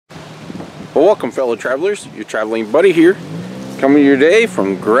Well, welcome fellow travelers, your traveling buddy here, coming to you today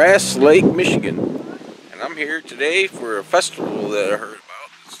from Grass Lake, Michigan. And I'm here today for a festival that I heard about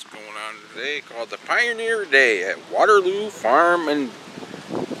that's going on today called the Pioneer Day at Waterloo Farm and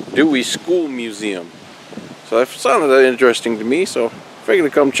Dewey School Museum. So that sounded interesting to me, so I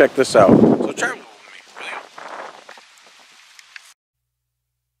figured to come check this out. So travel with me.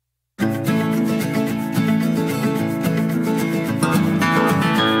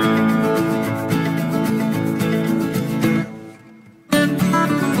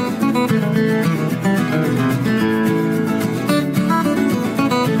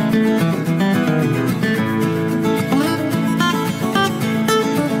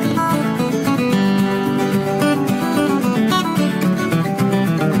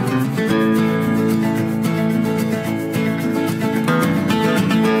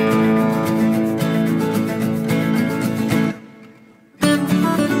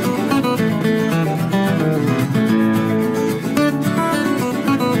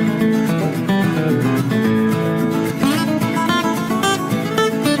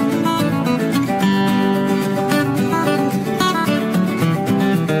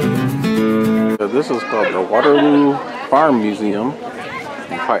 This is called the Waterloo Farm Museum.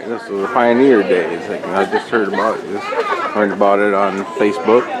 This is the Pioneer Day. I just heard about it. Learned about it on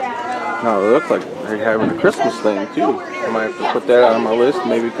Facebook. Now it looks like they're having a Christmas thing too. I might have to put that on my list.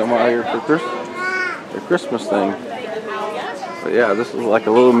 Maybe come out here for the Christmas thing. But yeah, this is like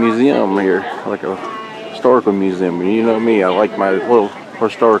a little museum here, like a historical museum. And you know me, I like my little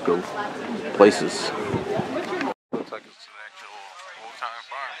historical places. Looks like it's an actual old-time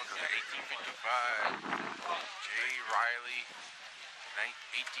farm. Look at that, 1855. J. Riley,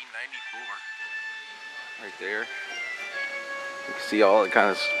 1894. Right there. You can see all the kind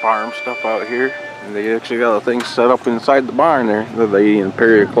of farm stuff out here. And they actually got the things set up inside the barn there. The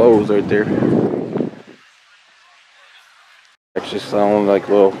Imperial clothes right there. Actually sound like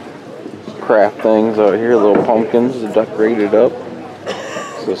little craft things out here, little pumpkins decorated up.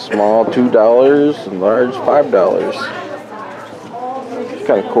 So small $2 and large $5. It's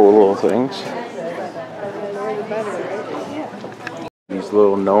kind of cool little things. These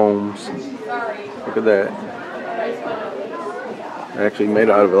little gnomes. Look at that. They're actually made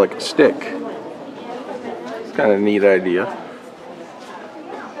out of like a stick. It's kind of a neat idea.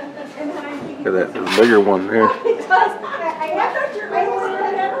 Look at that, there's a bigger one there.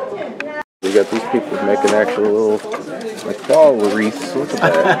 We got these people making actual little like fall wreaths. Look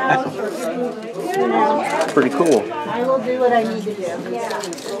at that. Pretty cool. I will do what I need to do.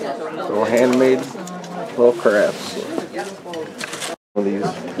 So handmade little crafts. One of these.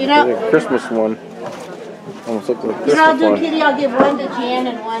 The Christmas one. Almost looks like this I'll do, one. Kitty. I'll give one to Jan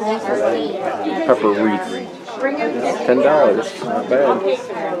and one to Steve. Pepper wreath. $10. Not bad.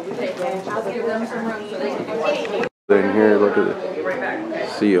 In here, look at it.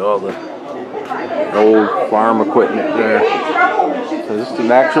 See all the old farm equipment there. So this is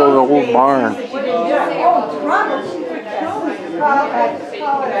an actual old barn.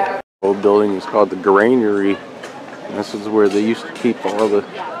 The old building is called the granary. And this is where they used to keep all the,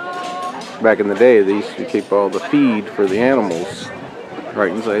 back in the day, they used to keep all the feed for the animals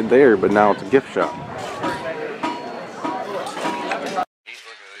right inside there, but now it's a gift shop. This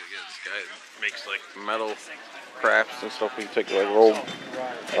guy makes like metal crafts and stuff. You take like old,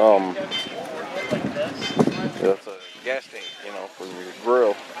 that's a gas tank, you know, for your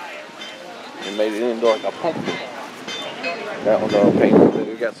grill. And made it into like a pumpkin. That one's all painted.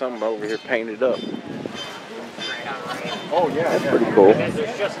 We got some over here painted up. Oh yeah, that's pretty cool. There's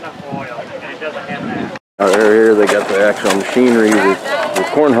just enough oil, and it doesn't have that. Out here they got the actual machinery, the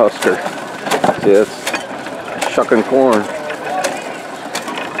corn husker. See, that's shucking corn.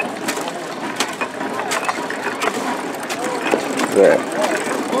 That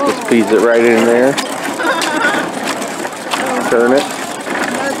just feeds it right in there. Turn it.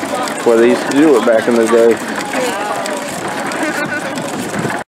 That's what they used to do it back in the day.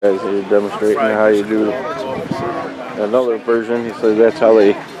 Guys are demonstrating how you do another version. He says that's how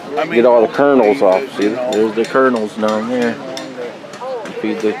they get all the kernels off. See, there's the kernels down there. You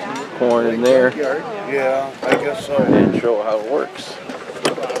feed the corn in there. Yeah, I guess so. And show how it works.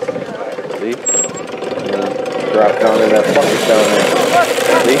 See? And then drop down in that bucket down there.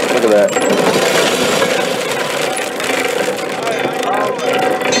 See? Look at that.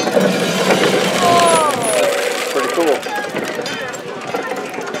 Pretty cool.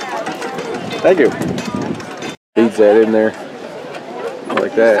 Thank you. Feeds that in there.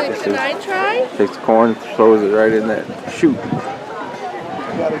 Like that. Can I try? Takes the corn, throws it right in that chute.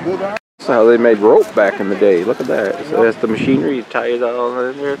 That's how they made rope back in the day. Look at that. So that's the machinery. You tie it all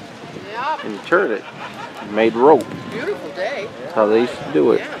in there. Yeah. and you turn it. You made rope. Beautiful day. That's how they used to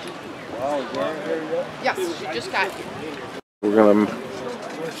do it. Yes, she just got here. We're gonna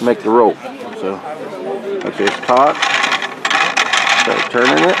make the rope. So, okay, it's taut. Start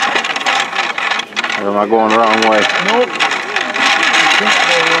turning it. Or am I going the wrong way? Nope.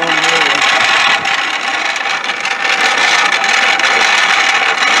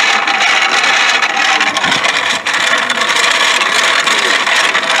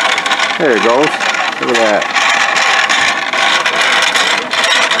 There it goes. Look at that.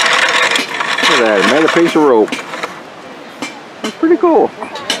 Look at that. I made a piece of rope. That's pretty cool.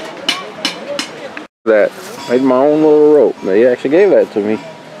 That. Made my own little rope. They actually gave that to me.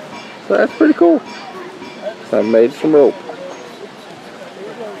 So that's pretty cool. So I made some rope.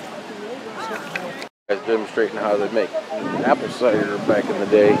 I was demonstrating how they make apple cider back in the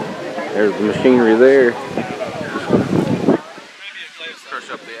day. There's the machinery there. Crush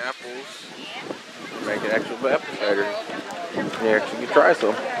up the apples, make an actual apple cider. You actually can try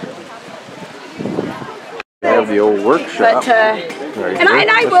some. They have the old workshop. But, and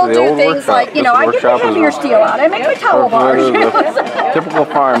I will do things like, you know, I get the heavier steel out. I make my towel bars. Typical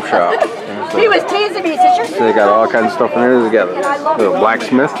farm shop. He was teasing me. He says, So they got all kinds of stuff in there together. There's a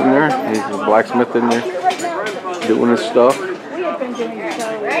blacksmith in there. He's a blacksmith in there doing his stuff.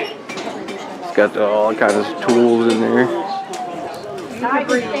 He's got all kinds of tools in there.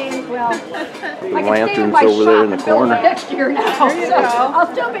 The lanterns over there in the corner. Next year now, so I'll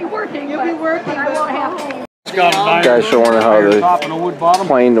still be working. You'll be working. I won't have to. Guys showing how they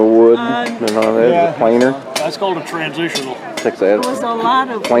plane the wood and all that. The planer. That's called a transitional. Takes There was that. a lot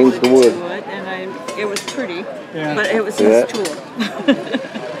of Planes the wood. to it, and it was pretty, Yeah. but it was See his that? tool.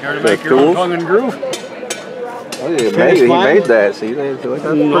 You already make your own tongue and groove? Oh, yeah, he made that. See, they feel like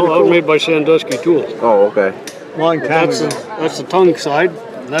that's pretty No, that was cool. made by Sandusky Tools. Oh, okay. Long time ago. That's the tongue side,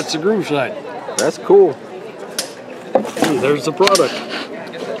 and that's the groove side. That's cool. And there's the product.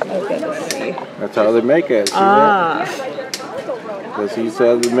 That's how they make it. See that? Because he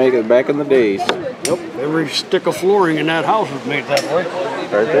said they make it back in the days. Yep, every stick of flooring in that house was made that way.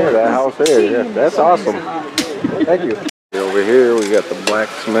 Right there, that house there. Yeah, that's awesome. Thank you. Over here, we got the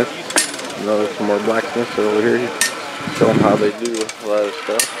blacksmith. You know, there's some more blacksmiths over here. Show them how they do a lot of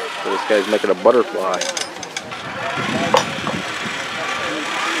stuff. So this guy's making a butterfly.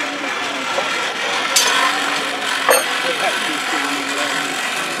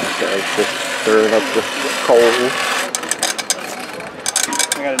 This guy's just stirring up the coal.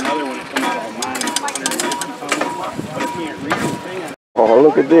 I got another one that comes out of mine, 150 pounds, but I can't reach the thing. Oh,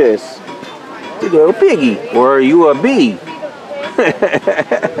 look at this. You little piggy. Or are you a bee?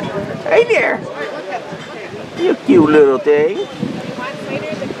 Hey there. You cute little thing.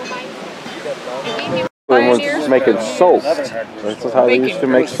 Someone's making soap. This is how they used to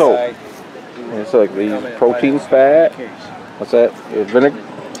make soap. And it's like these protein fat. What's that? Vinegar?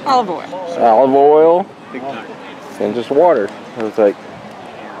 Olive oil. Olive oil. And just water. It's like,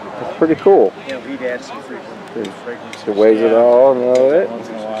 it's pretty cool. It weighs it all and all that.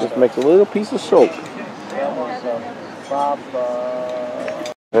 Just makes a little piece of soap.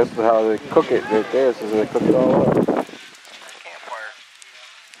 That's how they cook it right there. So they cook it all up.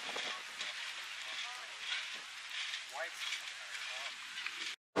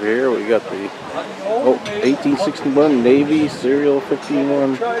 Here we got the 1861 Navy Serial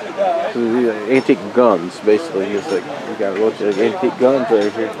 15-1. This is the antique guns, basically. It's like we got a bunch of antique guns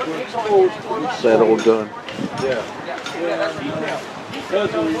right here. That old gun.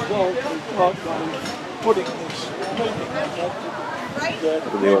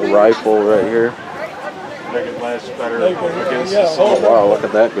 The old rifle right here. Make it last better against the sun. Oh wow, look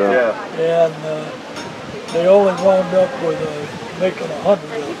at that gun. Yeah. And they only wound up with making 100 of them.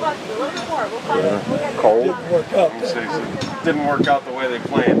 Cold. Didn't work out. Didn't work out the way they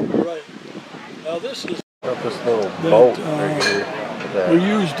planned. Right. Now this is Got this little boat right here. Look at were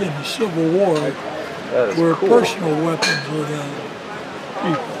that. used in the Civil War. That is Were cool. personal weapons of the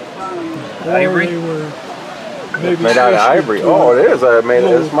people. Ivory? Or they were maybe Made out of issued ivory. to Oh, it is. It's made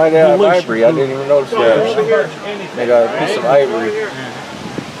out of militia ivory. I didn't even notice that. Made out of a piece of ivory.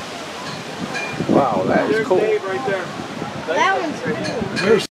 Wow, that is cool. That one's cool.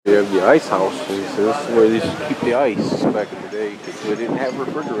 Here's We have the ice house. So this is where they used to keep the ice back in the day because we didn't have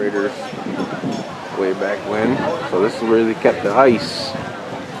refrigerators way back when. So this is where they kept the ice.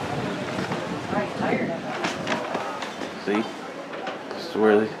 See? This is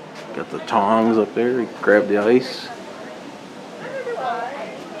where they got the tongs up there. You grab the ice.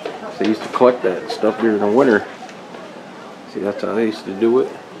 So they used to collect that stuff during the winter. See, that's how they used to do it.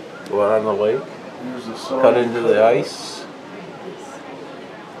 Go out on the lake, cut into the ice.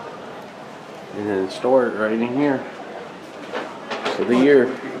 and then store it right in here for the year.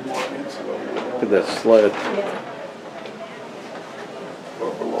 Look at that sled.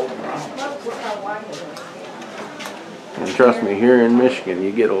 And trust me, here in Michigan,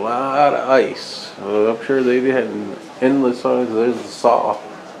 you get a lot of ice. I'm sure they had an endless size. There's the saw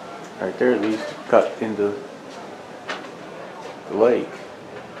right there. They used to cut into the lake.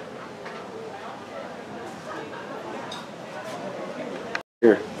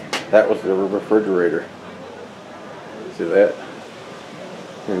 Here, that was the refrigerator. See that?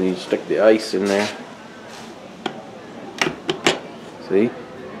 And you stick the ice in there. See?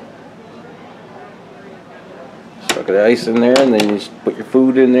 Stuck the ice in there, and then you just put your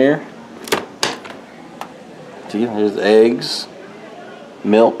food in there. See, there's eggs,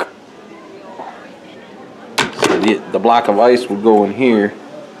 milk. So the block of ice would go in here,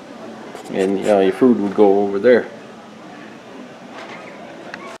 and your food would go over there.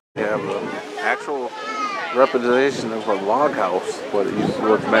 You have an actual representation of a log house, what it used to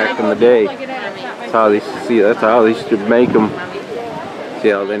look back in the day. That's how they used to make them. See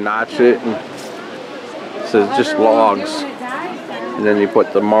how they notch it, and so it's just logs. And then you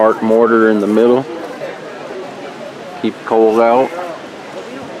put the mortar in the middle, keep cold out.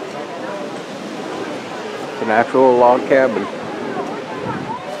 It's an actual log cabin.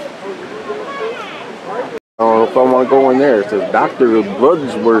 I don't know if I want to go in there. It says Dr.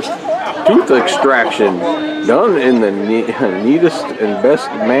 Bloodsworth tooth extraction done in the neatest and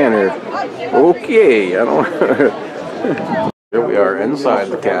best manner. Okay, I don't. Here we are inside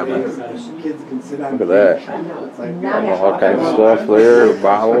the cabin. Look at that. All kinds of stuff there. The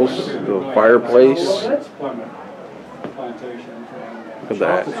bottles, the fireplace. Look at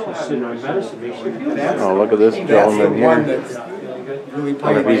that. Oh, look at this gentleman here. I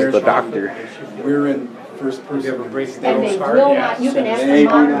wonder if he's the doctor. We're in first person. And they will not, you can ask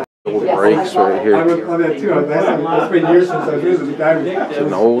them. Old brakes right here. I was on that too. It's been years since I've used the diamond. It's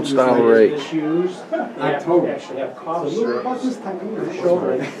an old style rake. October. So about this time of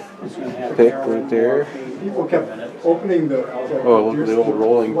year, Pick right there. people kept opening the. Oh, look at the old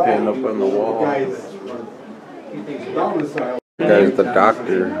rolling pin up on the wall. Guy's the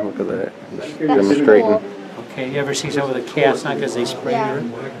doctor. Look at that. Just demonstrating. Okay, you ever see some of the casts, not because they spray it?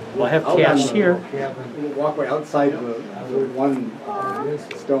 Well, I have casts here. Walkway outside the one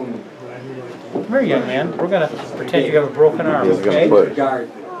stone. Come here, young man. We're going to pretend you have a broken arm, He's gonna okay? put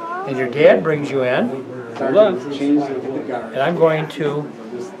Guard. And your dad brings you in. Hold on. Change the guard. And I'm going to,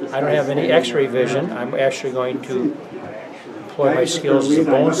 I don't have any x-ray vision. I'm actually going to employ my skills as a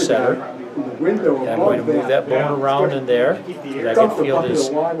bone setter. And I'm going to move that bone around in there, because I can feel this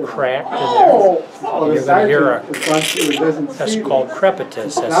cracked in there. And you're going to hear that's called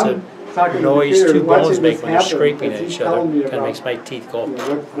crepitus. That's the noise two bones make when they're scraping at each other. Kind of makes my teeth go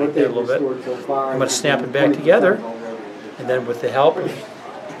right there a little bit. I'm going to snap it back together, and then with the help,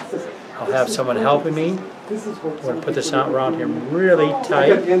 I'll have someone helping me. I'm going to put this out around here really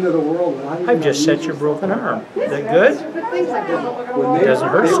tight. I've just set your broken arm. Is that good? It doesn't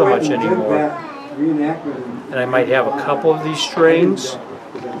hurt so much anymore. And I might have a couple of these strings.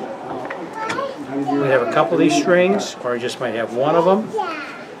 We have a couple of these strings, or I just might have one of them.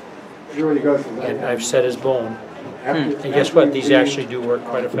 And I've set his bone. And guess what? These actually do work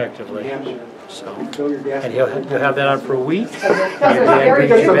quite effectively. So, and you'll have that on for a week. Your dad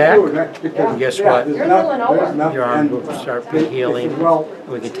brings you back. And guess what? Your arm will start healing.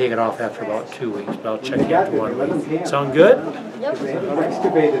 We can take it off after about 2 weeks, but I'll check you after 1 week. Sound good?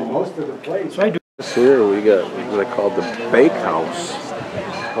 So I do. Here we got what they call the bake house.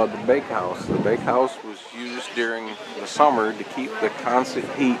 It's called the bake house. The bake house was used during the summer to keep the constant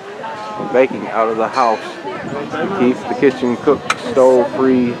heat of baking out of the house. To keep the kitchen cooked stove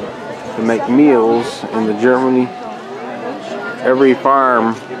free to make meals in the Germany. Every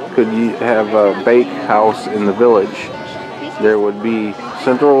farm could have a bake house in the village. There would be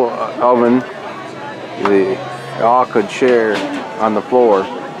central oven. They all could share on the floor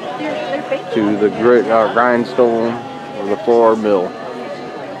to the grindstone or the floor mill.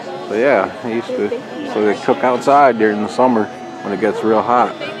 So yeah, they used to. So they cook outside during the summer when it gets real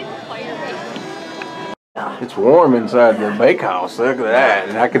hot. It's warm inside the bakehouse. Look at that,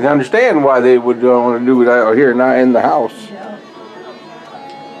 and I can understand why they would want to do it out here, not in the house.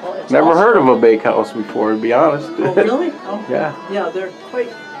 Never heard of a bakehouse before, to be honest. Oh, really? Oh. Yeah. Yeah, they're quite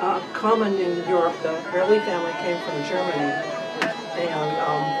common in Europe. The Early family came from Germany, and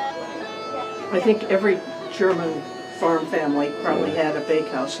I think every German farm family probably had a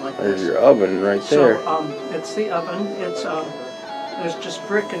bakehouse like this. There's your oven right there. So it's the oven. It's there's just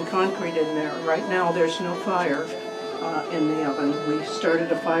brick and concrete in there. Right now there's no fire, in the oven. We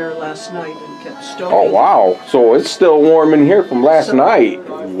started a fire last night and kept stoking. Oh wow! So it's still warm in here from last night.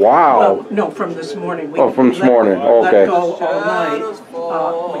 Wow. Well, no, from this morning. From this morning. Okay. Let go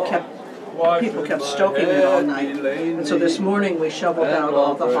all night. People kept stoking it all night, and so this morning we shoveled out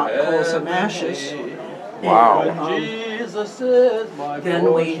all the hot coals and ashes. Wow. And,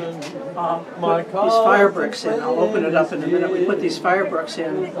 then we put these fire bricks in. I'll open it up in a minute. We put these fire bricks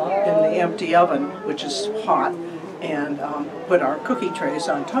in the empty oven, which is hot, and put our cookie trays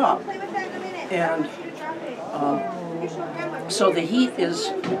on top. And so the heat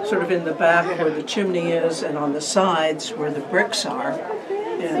is sort of in the back where the chimney is, and on the sides where the bricks are.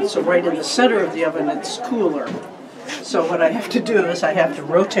 And so right in the center of the oven, it's cooler. So what I have to do is I have to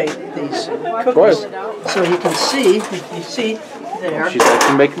rotate these cookies. So you can see, if you see there. She's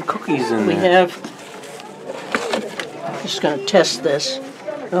actually making cookies in we there. I'm just going to test this.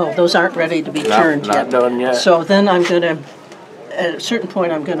 Oh, those aren't ready to be turned yet. Not done yet. So then I'm going to, at a certain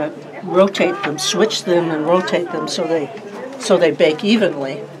point, I'm going to rotate them, switch them and rotate them so they bake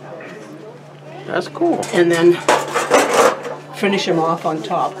evenly. That's cool. And then finish them off on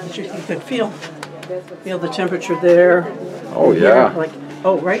top. You can feel the temperature there. Oh yeah. Here, like,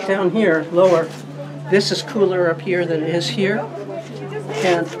 oh, right down here, lower. This is cooler up here than it is here.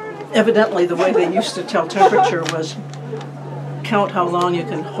 And evidently the way they used to tell temperature was count how long you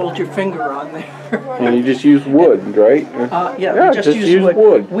can hold your finger on there. And you just use wood, right? Yeah, we just use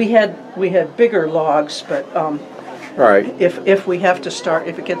wood. We had bigger logs, but right. If we have to start,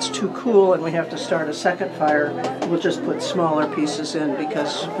 if it gets too cool and we have to start a second fire, we'll just put smaller pieces in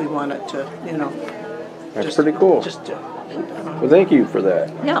because we want it to, That's pretty cool. Well, thank you for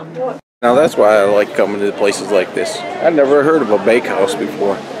that. Yeah. Now that's why I like coming to places like this. I'd never heard of a bakehouse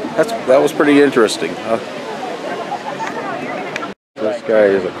before. That was pretty interesting. This guy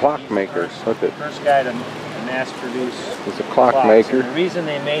is a clock maker. Look at. First guy to mass produce. He's a clock clocks. maker. And the reason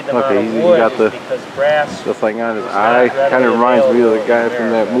they made them Look, out of he's wood got is because brass. The thing on his eye kind of reminds me of the guy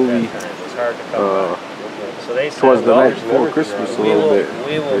from that movie. So they said, Twas the well, Night Before Christmas a little bit.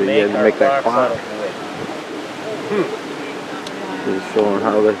 We will Where he had to make that clock. He's showing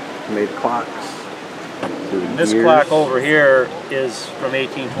how they made clocks. This clock over here is from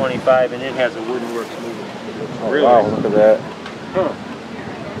 1825, and it has a wooden works movement. Oh, really? Wow, look at that. Huh.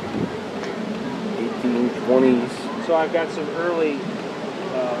 1820s. So I've got some early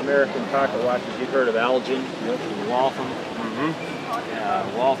American pocket watches. You've heard of Elgin, Waltham.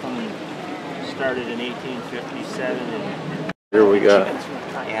 Waltham started in 1857. And here we got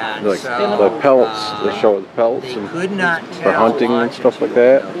like the pelts, the show of the pelts and for hunting and stuff like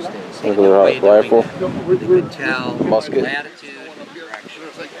that. Look at the rifle, musket,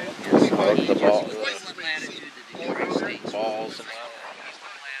 the balls.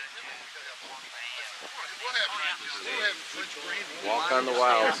 Walk on the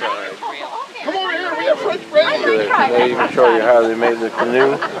wild side. Come over here, we have French bread. They even show you how they made the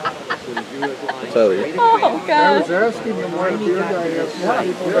canoe. I'll tell you. Oh, God. I was asking them where the beer guy is.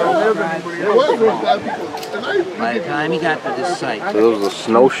 There was no black people. By the time he got to this site. So those are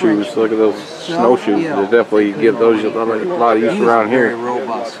snowshoes. Look at those snowshoes. They definitely get those a lot of use around here.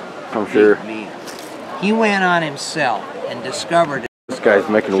 Robust. I'm sure. He went on himself and discovered. This guy's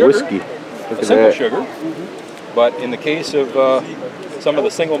making whiskey. Look at Simple that. sugar, but in the case of some of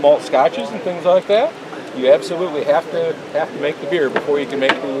the single malt scotches and things like that, you absolutely have to make the beer before you can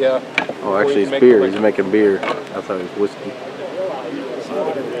make the. Oh, actually, it's beer. He's making beer. I thought it was whiskey.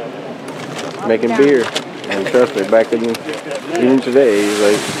 Making beer, and trust me, back in even today,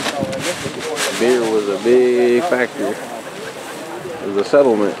 like beer was a big factor. It was a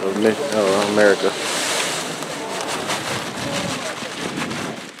settlement of America.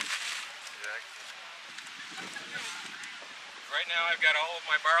 Right now, I've got all of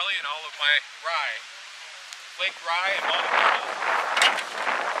my barley and all of my rye, flaked rye and malted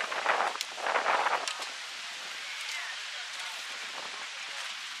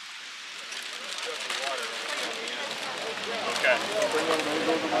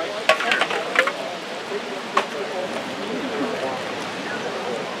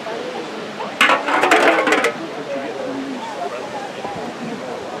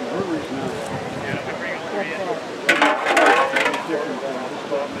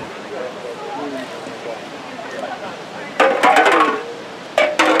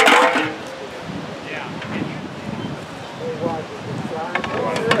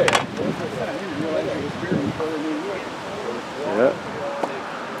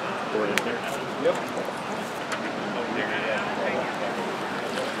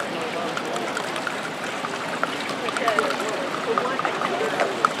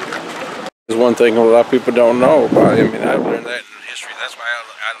one thing a lot of people don't know about it. I mean, I've learned that in history. That's why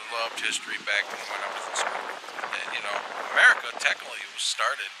I loved history back when I was in school. That, you know, America technically was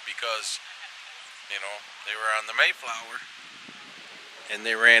started because, you know, they were on the Mayflower and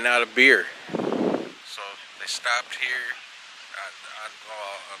they ran out of beer. So they stopped here.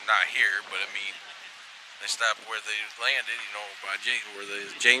 Well, not here, but I mean, they stopped where they landed, you know, by where the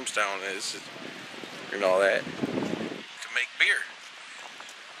Jamestown is and all that, to make beer.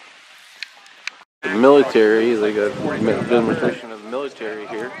 The military, they got demonstration of the military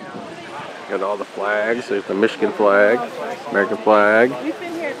here. Got all the flags. There's the Michigan flag, American flag. We've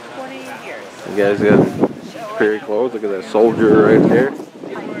been here 20 years. You guys got very close. Look at that soldier right there,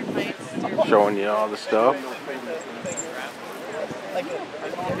 showing you all the stuff.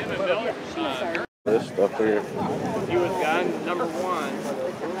 This stuff here. He was gun number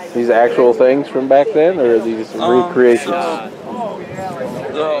 1. These actual things from back then, or are these recreations?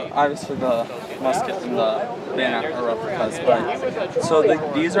 Obviously the musket and the bayonet are replicas, but so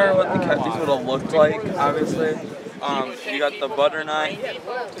these are what these would have looked like. Obviously, you got the butternut,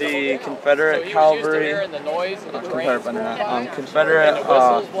 the Confederate cavalry, Confederate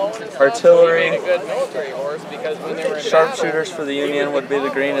artillery, sharpshooters for the Union would be the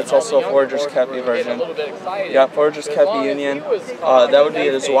green. It's also a Forager's Kepi version. You got Forager's Kepi Union. That would be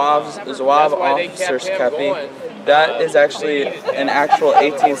a Zouave officer's Kepi. That is actually an actual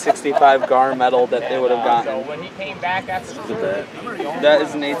 1865 Gar medal that they would have gotten. That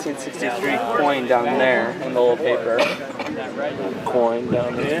is an 1863 coin down there in the little paper. Coin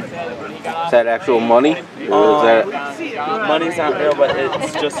down there. Is that actual money? Or is that... Money's not real, but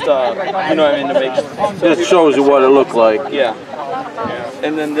it's just, you know what I mean, to make... Just shows you what it looked like. Yeah.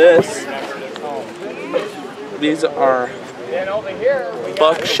 And then these are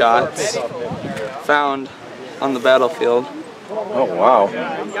buckshots found on the battlefield. Oh wow.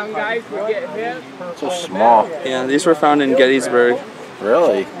 So small. Yeah, these were found in Gettysburg.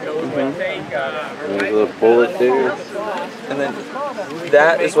 Really? There's a little bullet there. And then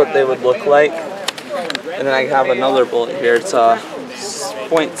that is what they would look like. And then I have another bullet here. It's a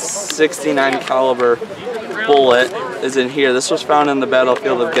 .69 caliber bullet is in here. This was found in the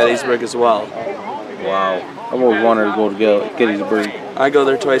battlefield of Gettysburg as well. Wow. I've always wanted to go to Gettysburg. I go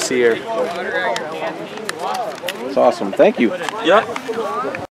there twice a year. It's awesome. Thank you. Yep.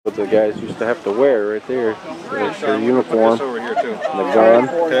 What the guys used to have to wear right there. Their uniform. The gun.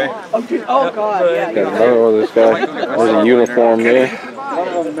 Okay. Oh God. Oh, this guy. There's a uniform there.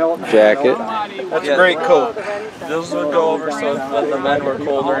 Jacket. That's a great coat. Those would go over so when the men were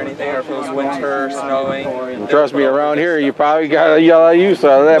cold or anything, or if it was winter or snowing. And trust me, around here you probably got a lot of use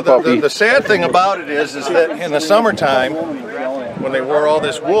out of that puppy. The sad thing about it is that in the summertime, when they wore all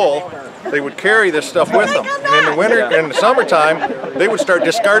this wool, they would carry this stuff with them. And in the winter, in the summertime, they would start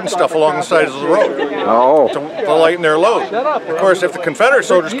discarding stuff along the sides of the road to lighten their load. Of course, if the Confederate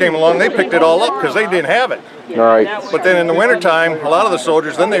soldiers came along, they picked it all up because they didn't have it. Right. But then in the wintertime, a lot of the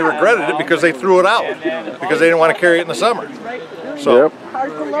soldiers, then they regretted it because they threw it out because they didn't want to carry it in the summer. So,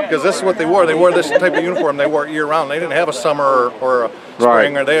 because this is what they wore. They wore this type of uniform. They wore it year round. They didn't have a summer or a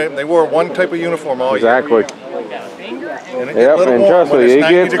spring, or they wore one type of uniform all year. Exactly. And yep, and trust me, it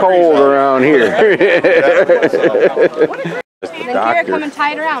gets cold around here. Then Kira, come and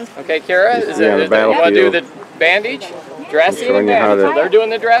tie it around. Okay, Kira, you want to do the bandage, dressing, and bandage. They're doing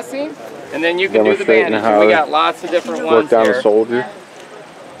the dressing, and then you can do the bandage. We got lots of different ones down here. the soldier.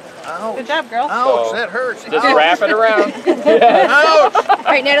 Good job, girl. Ouch, that hurts. Just wrap it around. Ouch! All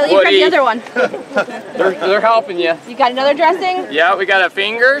right, Natalie, you grab the other one. They're helping you. You got another dressing? Yeah, we got a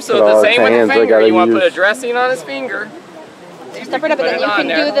finger, so the same with the finger. You want to put a dressing on his finger. Step right up, and then you can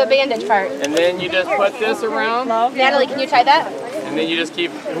do the bandage part. And then you just put this around. Natalie, can you tie that? And then you just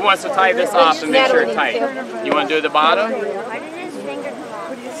keep, who wants to tie this off and make sure it's tight? You want to do the bottom?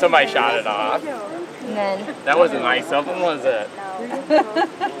 Somebody shot it off. And then... That wasn't nice of him, was it?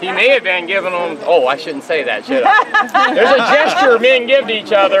 He may have been giving them, oh, I shouldn't say that, should I? There's a gesture men give to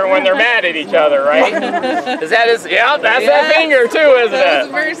each other when they're mad at each other, right? Is that his, yeah, that's that finger too, isn't it? That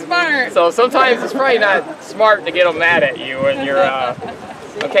was very smart. So sometimes it's probably not smart to get them mad at you when you're,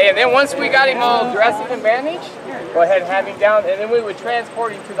 okay, and then once we got him all dressed and bandaged, go ahead and have him down, and then we would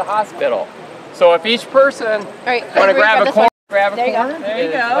transport him to the hospital. So if each person want to grab a corner, there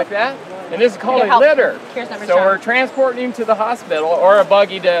you go. Like that. And this is called a litter. So we're transporting him to the hospital or a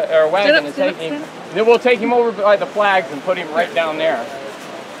buggy or a wagon to take him. And then we'll take him over by the flags and put him right down there.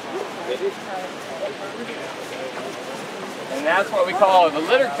 And that's what we call the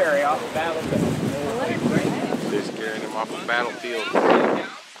litter carry off the battlefield. Just carrying him off the battlefield. Lay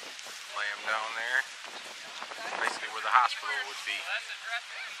him down there. Basically where the hospital would be.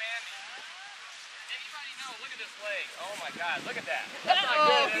 look at this leg. Oh my God, look at that. That's not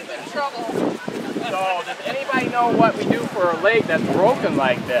good, is it? He's in trouble. So, does anybody know what we do for a leg that's broken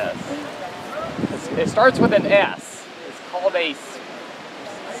like this? It starts with an S. It's called a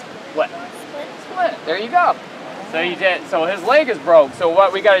split. Split. There you go. So his leg is broke. So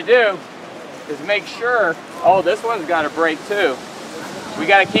what we got to do is make sure. Oh, this one's got to break too. We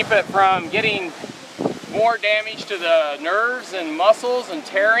got to keep it from getting more damage to the nerves and muscles and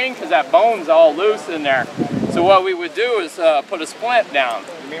tearing, because that bone's all loose in there. So what we would do is put a splint down.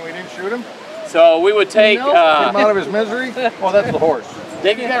 You mean we didn't shoot him? So we would take... Put him out of his misery? Oh, that's the horse.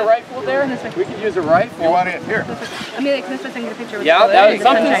 Did you get a rifle there? We could use a rifle. You want it? Here. I mean, can I get a picture with yeah, you? that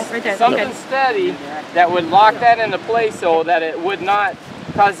was something steady that would lock that into place so that it would not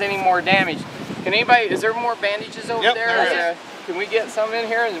cause any more damage. Can anybody, is there more bandages over there? There is. Can we get some in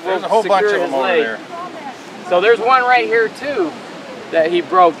here? And there's a whole bunch of them over there. So there's one right here too that he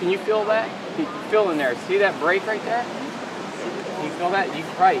broke. Can you feel that? Can you feel in there? See that break right there? Can you feel that? You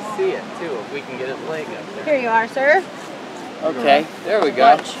can probably see it too if we can get his leg up there. Here you are, sir. Okay, there we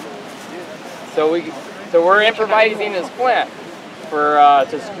go. So we're improvising a splint for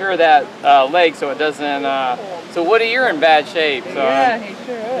to secure that leg so it doesn't. So Woody, you're in bad shape. So, yeah, he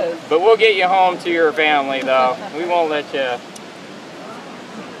sure is. But we'll get you home to your family though. We won't let you.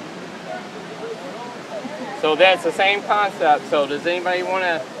 So that's the same concept. So does anybody want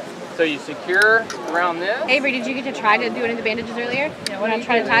to? So you secure around this. Avery, did you get to try to do any of the bandages earlier? Yeah, want to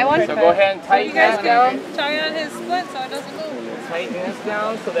try to tie one? So go ahead and tighten that down. Tie on his split so it doesn't move. Tighten this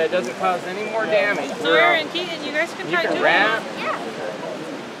down so that it doesn't cause any more damage. Sawyer and Keaton, you guys can try doing wrap. Yeah.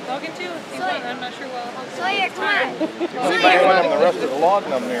 Logan too. I'm not sure how. Sawyer, come on. Anybody want the rest of the log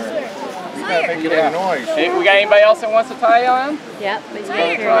them there? He's not making any noise. Hey, we got anybody else that wants to tie on? Yep. But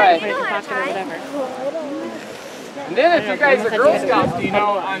Sawyer, put it in your pocket or whatever. And then if you guys are Girl Scouts, you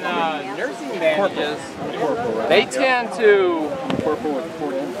know, on nursing bandages, they tend to,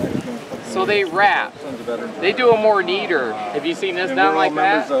 so they wrap. They do a more neater. Have you seen this done like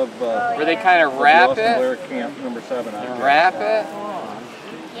that? Where they kind of wrap it, and wrap it,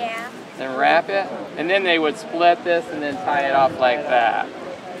 and wrap it, and then they would split this and then tie it off like that.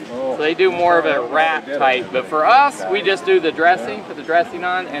 So they do more of a wrap type. But for us, we just do the dressing, put the dressing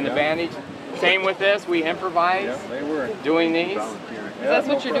on, and the bandage. Same with this, we improvise doing these. That's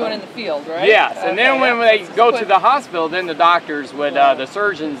what you're doing in the field, right? Yes, and then when they go to the hospital, then the doctors would, the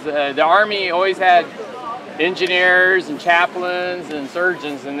surgeons, the Army always had engineers and chaplains and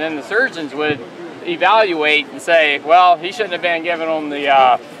surgeons, and then the surgeons would evaluate and say, well, he shouldn't have been giving them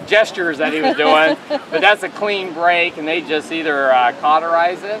the gestures that he was doing, but that's a clean break, and they just either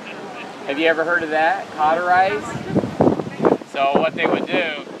cauterize it. Have you ever heard of that? Cauterize? So what they would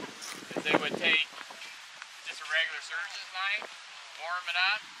do, they would take just a regular surgeon's knife, warm it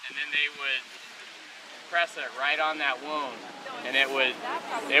up, and then they would press it right on that wound. And it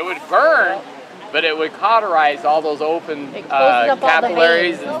would burn, but it would cauterize all those open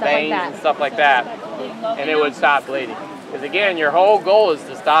capillaries and veins and stuff like that. And it would stop bleeding. Because again, your whole goal is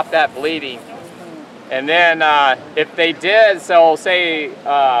to stop that bleeding. And then if they did, so say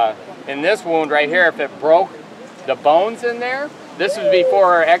in this wound right here, if it broke the bones in there, this was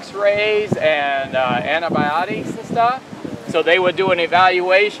before x-rays and antibiotics and stuff. So they would do an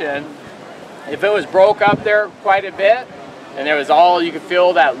evaluation. If it was broke up there quite a bit, and there was you could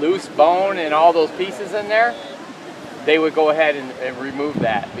feel that loose bone and all those pieces in there, they would go ahead and remove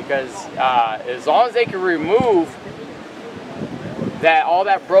that. Because as long as they could remove all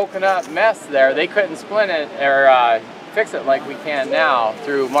that broken up mess there, they couldn't splint it or fix it like we can now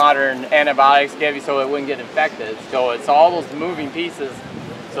through modern antibiotics, so it wouldn't get infected. So it's all those moving pieces,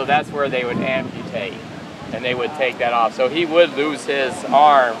 so that's where they would amputate, and they would take that off. So he would lose his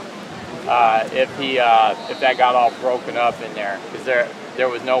arm if that got all broken up in there, because there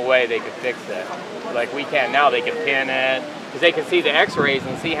was no way they could fix it. Like we can now, they can pin it, because they can see the x-rays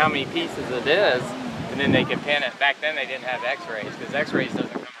and see how many pieces it is, and then they can pin it. Back then they didn't have x-rays, because x-rays doesn't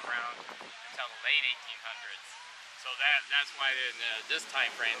come around until the late 1800s. So that's why in this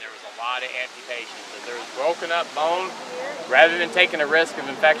time frame there was a lot of amputations. If there was broken up bone, rather than taking a risk of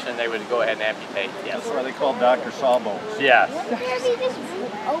infection, they would go ahead and amputate. Yes. That's why they call Dr. Sawbones. Yes.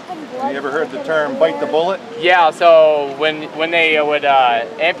 You ever heard the term bite the bullet? Yeah, so when they would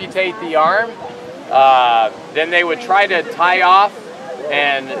amputate the arm, then they would try to tie off,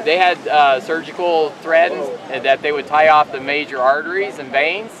 and they had surgical threads that they would tie off the major arteries and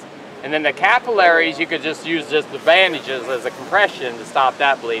veins. And then the capillaries, you could just use the bandages as a compression to stop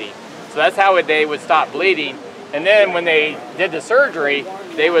that bleeding. So that's how they would stop bleeding. And then when they did the surgery,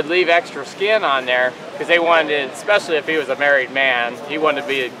 they would leave extra skin on there because they wanted, especially if he was a married man, he wanted to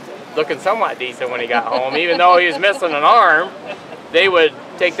be looking somewhat decent when he got home. Even though he was missing an arm, they would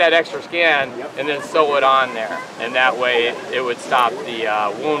take that extra skin and then sew it on there. And that way it would stop the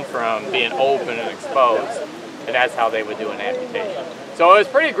wound from being open and exposed. And that's how they would do an amputation. So it was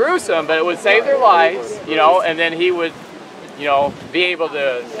pretty gruesome, but it would save their lives, you know, and then he would, you know, be able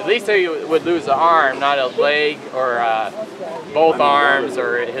to, at least he would lose an arm, not a leg or both arms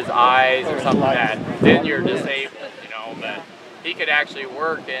or his eyes or something like that. Then you're disabled, you know, but he could actually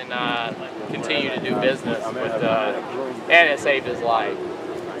work and continue to do business with, and it saved his life.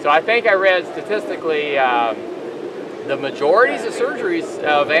 So I think I read statistically the majorities of surgeries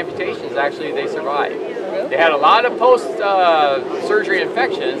of amputations, actually they survived. They had a lot of post-surgery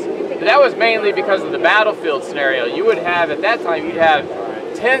infections, but that was mainly because of the battlefield scenario. You would have, at that time, you'd have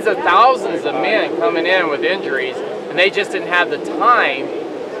tens of thousands of men coming in with injuries, and they just didn't have the time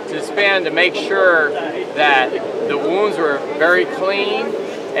to spend to make sure that the wounds were very clean,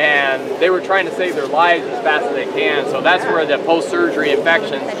 and they were trying to save their lives as fast as they can. So that's where the post-surgery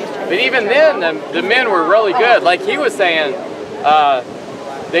infections. But even then, the men were really good. Like he was saying,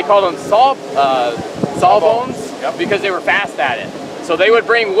 they called them sawbones because they were fast at it. So they would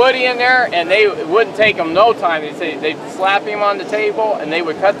bring Woody in there, and it wouldn't take them no time. They'd slap him on the table, and they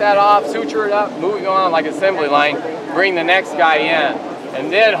would cut that off, suture it up, moving on like assembly line, bring the next guy in.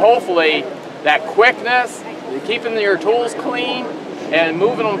 And then hopefully that quickness, keeping your tools clean, and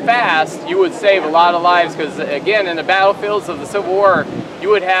moving them fast, you would save a lot of lives, because again, in the battlefields of the Civil War, you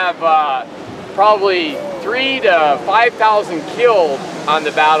would have probably 3,000 to 5,000 killed on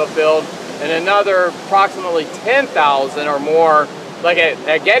the battlefield, and another approximately 10,000 or more, like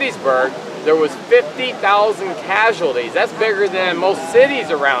at Gettysburg, there was 50,000 casualties. That's bigger than most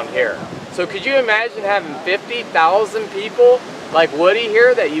cities around here. So could you imagine having 50,000 people like Woody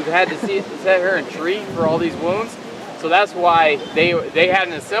here that you've had to sit here and treat for all these wounds? So that's why they had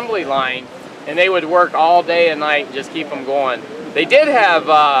an assembly line, and they would work all day and night and just keep them going. They did have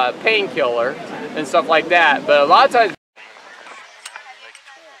painkiller and stuff like that, but a lot of times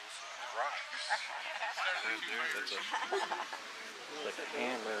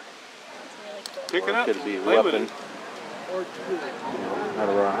pick it up. Could be a weapon out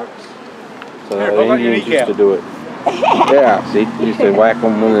of rocks. So Here, the Indians used to do it. Yeah, see, they used to whack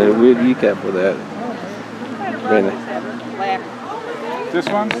them with a weird kneecap with that. This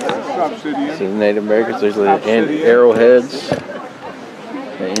one's obsidian. This is Native Americans. There's the arrowheads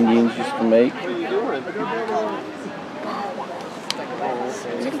the Indians used to make.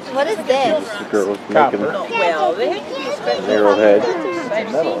 What is this? This girl was making an arrowhead.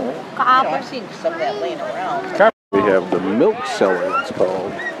 I've seen some of that laying around. We have the milk cellar, it's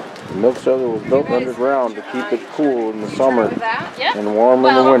called. The milk cellar was built underground to keep it cool in the summer and warm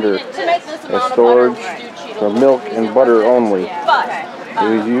in the winter as storage for milk and butter only.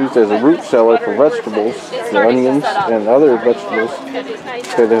 It was used as a root cellar for vegetables. The onions and other vegetables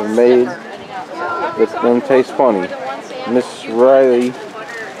could have made them taste funny. Miss Riley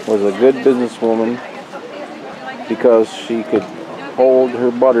was a good businesswoman because she could hold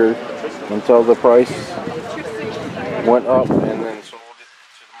her butter until the price went up and then sold it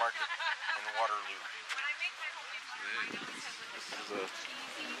to the market in Waterloo.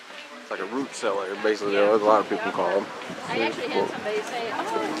 It's like a root cellar, basically. A lot of people call them. I actually had somebody say, oh,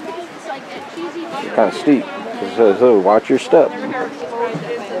 it's like that cheesy butter. Kind of steep. It says, so watch your step.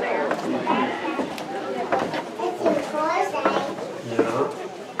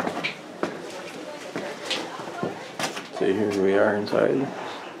 See, here we are inside.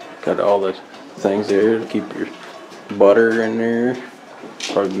 Got all the things there to keep your butter in there,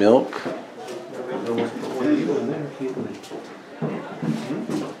 probably milk.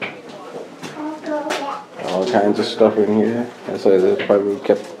 All kinds of stuff in here. That's why they probably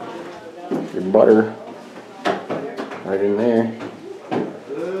kept your butter right in there.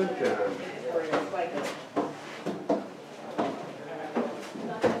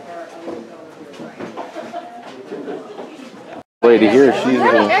 Lady here, she's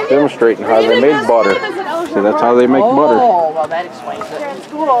demonstrating how they make butter. See, that's how they make butter. Oh, well, that explains it.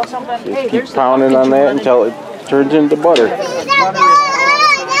 School or something. Just keep pounding on that until it turns into butter.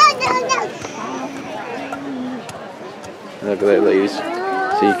 Look at that, ladies.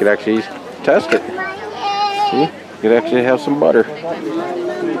 See, you could actually test it. See, you could actually have some butter.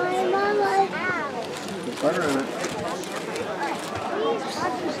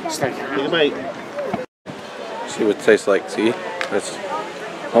 See what it tastes like. See, that's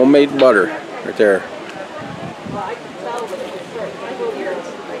homemade butter right there.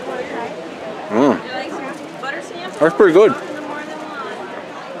 That's pretty good.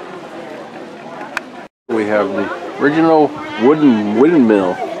 We have the original wooden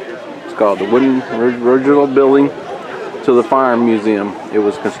windmill. called the original building to the farm museum. It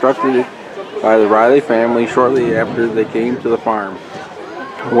was constructed by the Riley family shortly after they came to the farm.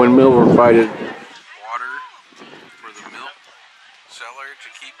 The windmill provided water for the milk cellar to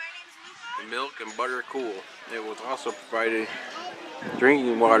keep the milk and butter cool. It was also provided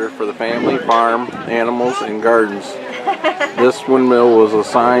drinking water for the family, farm, animals, and gardens. This windmill was a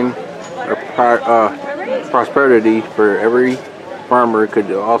sign of prosperity for every farmer could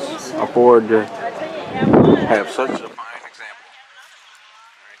also afford to have such a fine example.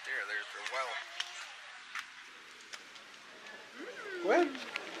 Right there, there's the well.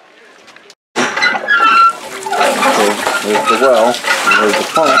 Okay, there's the well, and there's the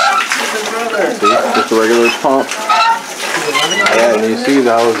pump. See, just a regular pump. Yeah, and you see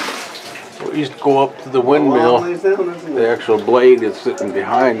how we used to go up to the windmill. The actual blade is sitting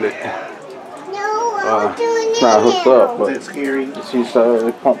behind it. It's not hooked up, but you see how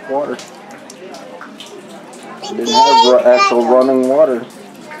they pump water. It didn't have actual running water.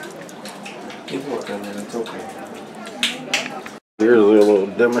 Here's a little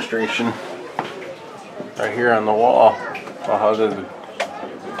demonstration right here on the wall. So how does it?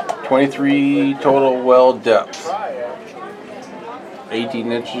 23 total well depth.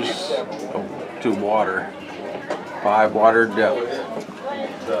 18 inches to water. 5 water depth.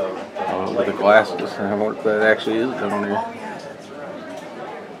 With the glasses, and what that actually is down there.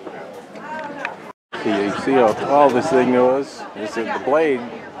 You see how tall this thing was? It's the blade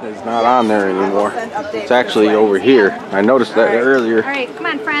is not on there anymore. It's actually over here. I noticed that earlier. All right, come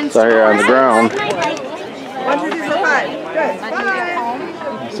on, friends. It's out here on the ground. 1, 2, 3, 4, 5. Good.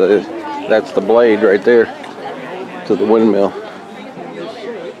 Bye. So that's the blade right there to the windmill.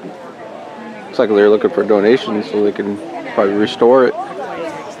 Looks like they're looking for donations so they can probably restore it.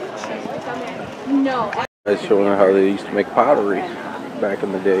 No. It's showing how they used to make pottery back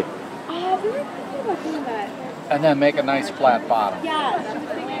in the day. And then make a nice flat bottom. Yeah.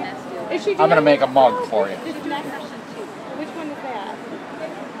 I'm going to make a mug for you. Which one is that?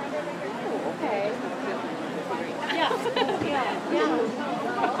 Oh, okay. Yeah.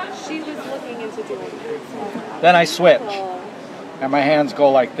 She was looking into doing that. Then I switch. And my hands go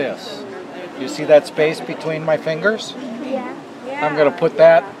like this. You see that space between my fingers? Yeah. I'm going to put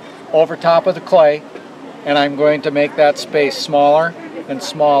that over top of the clay, and I'm going to make that space smaller and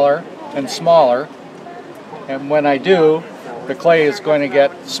smaller and smaller. And when I do, the clay is going to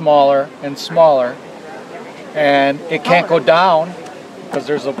get smaller and smaller, and it can't go down because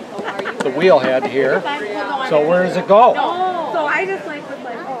there's the wheel head here. So where does it go? So I just was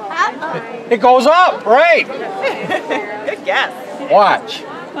like, oh. It goes up, right? Good guess. Watch.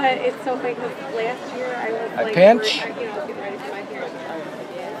 But it's so funny because last year I was I like, pinch. getting ready for my parents'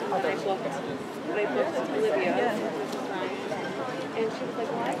 and I booked Olivia, and she was like,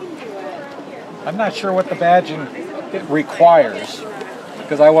 well, I can do it. I'm not sure what the badging it requires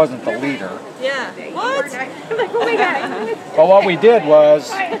because I wasn't the leader. Yeah. What? I'm like, oh my God. But what we did was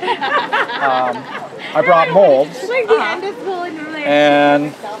I brought molds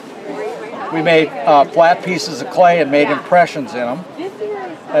and we made flat pieces of clay and made impressions in them,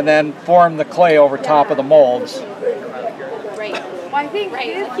 and then formed the clay over top of the molds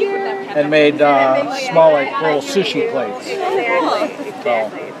and made small like little sushi plates. So,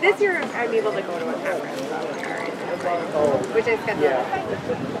 This year I'm able to go to a conference, which is good. Do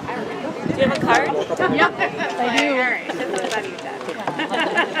you have a card? Yep, I do.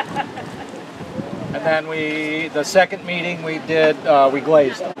 and then the second meeting we did, we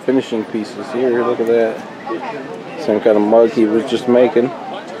glazed. Finishing pieces here, look at that. Same kind of mug he was just making.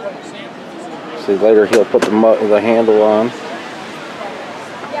 See, later he'll put the handle on.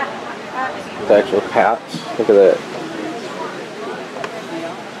 The actual pats, look at that.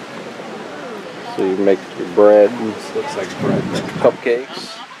 So you make your bread, this looks like bread,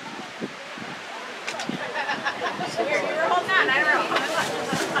 cupcakes.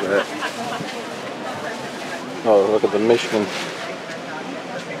 Oh, look at the Michigan.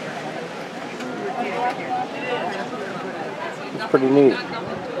 It's pretty neat.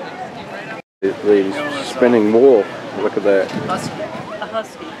 This lady's spinning wool. Look at that. A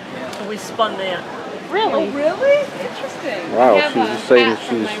husky. So we spun that. Really? Oh, really? Interesting. Wow, she was just saying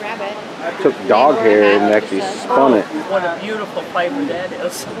she took dog hair and actually spun it. What a beautiful fiber that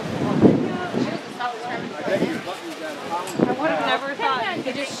is. I would have never thought you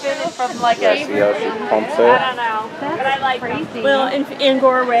could just spin it from like a... See how she pumps I it? don't know. But I like crazy. Well, in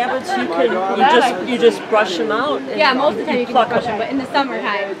Angora rabbits, you just brush them out. Yeah, most of the time you can pluck brush them, but in the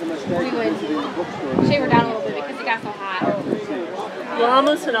summertime we would shave her down a little bit because it got so hot.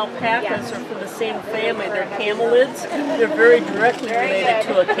 llamas and alpacas are from the same family. They're camelids. They're very directly related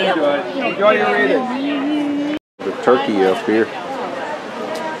to a camel. Enjoy your reading. The turkey up here.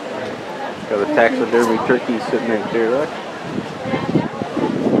 Got a taxidermy turkey sitting right there, look.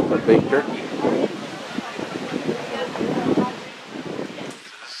 A big turkey.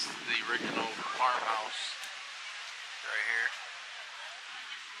 This is the original farmhouse right here.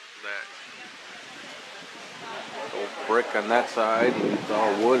 That old brick on that side, and it's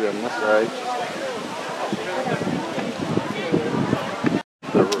all wood on this side.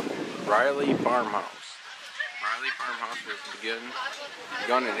 The Riley Farmhouse. Riley Farmhouse was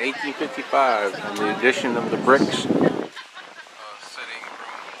begun in 1855, and the addition of the bricks sitting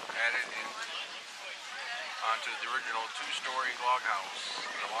room added in onto the original two-story log house.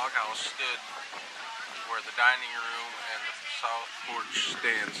 The log house stood where the dining room and the south porch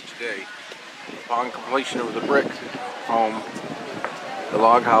stands today. Upon completion of the brick home, the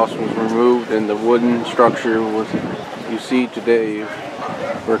log house was removed and the wooden structure was you see today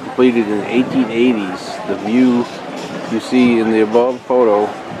were completed in the 1880s. The view you see in the above photo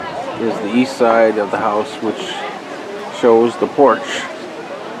is the east side of the house, which shows the porch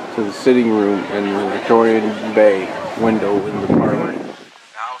to the sitting room and the Victorian Bay window in the parlor. The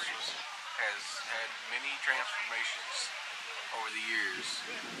house has had many transformations over the years.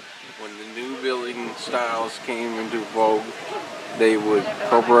 When the new building styles came into vogue, they would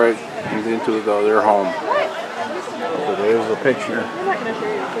incorporate into their home. So there's a picture. The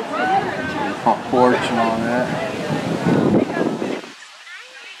front porch and all that.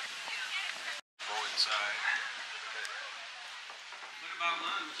 Go inside.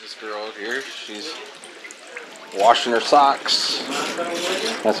 This girl here, she's washing her socks.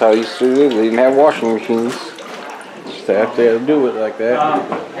 That's how you used to do it. They didn't have washing machines. Just have to do it like that.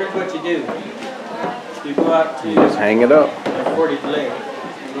 Here's what you do. You go out to... You just hang it up. 40 Lake.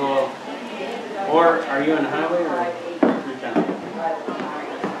 You go... Or are you on the highway or through town?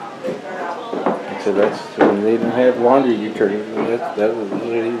 So that's when they didn't have laundry detergent. That was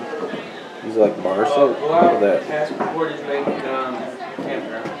literally, he's like bar soap. Go out Look at that. past Portage Lake campground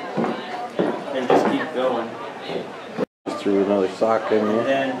and just keep going. Just threw another sock in And there.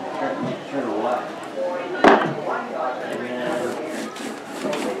 then turn left. And then,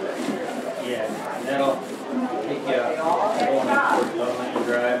 yeah, and that'll take you out going up towards Loveland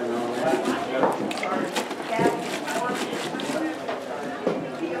Drive and all that.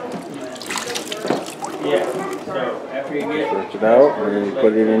 Yeah, so after you get... Stretch it out and then you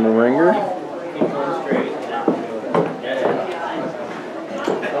put it in the ringer. Keep going straight and then go dead end.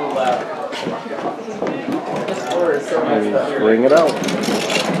 Go left. And you just wring it out.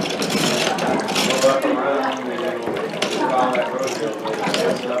 Go up around and then follow that road hill.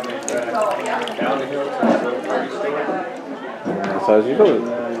 Loveland Drive. Down the hill to the grocery store. And that's how you do it.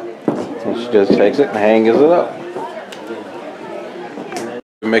 And she just takes it and hangs it up.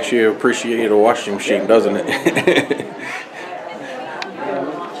 It makes you appreciate a washing machine, doesn't it?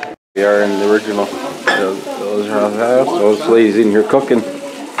 We are in the original house. Those ladies in here cooking.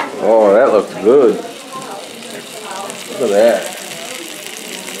 Oh, that looks good. Look at that.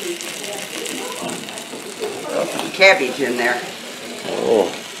 Cabbage in there. Oh.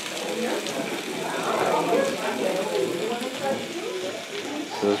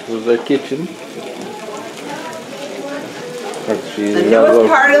 So this was their kitchen. The newest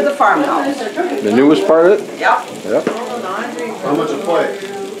part of the farmhouse. The newest part of it? Yep. Yep. How much a plate?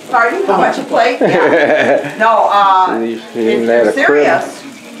 Pardon? How much a plate? Yeah. No, if you're serious,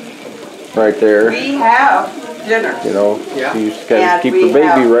 right there. we have dinner. You know, Yeah. you just gotta keep the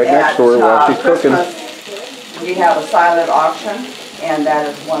baby right next to her while she's cooking. We have a silent auction, and that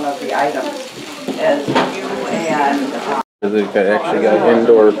is one of the items. As you and They actually got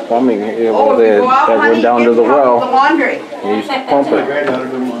indoor plumbing. You know, oh, that go out, went honey, down to get the the well. laundry. You used to pump it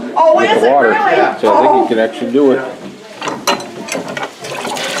Oh, with is the it water. really? So I think you can actually do it.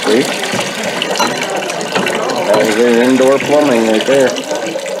 See? That was in indoor plumbing right there.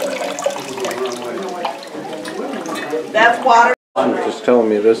 That's water. She was just telling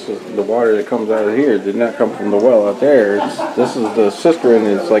me this is the water that comes out of here did not come from the well out there. This is the cistern.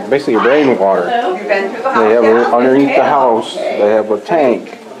 It's like basically rainwater. You've been through the house. They have yeah? underneath the house. They have a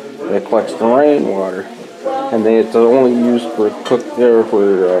tank that collects the rainwater, and it's only used for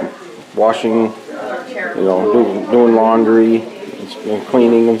washing, you know, doing laundry and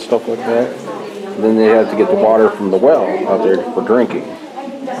cleaning and stuff like that. And then they have to get the water from the well out there for drinking.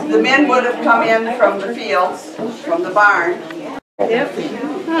 The men would have come in from the fields, from the barn. It's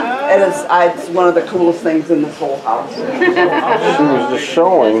one of the coolest things in this whole house. She was just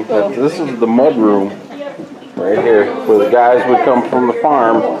showing that this is the mud room right here, where the guys would come from the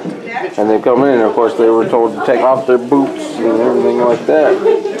farm, and they come in, and of course they were told to take off their boots and everything like that,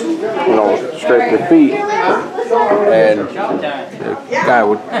 you know, scrape their feet, and the guy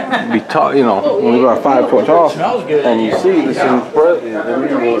would be tall, you know, only about 5 foot tall, and you see this in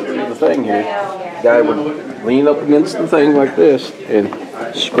the thing here, the guy would lean up against the thing like this, and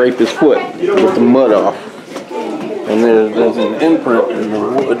scrape his foot with the mud off, and there's an imprint in the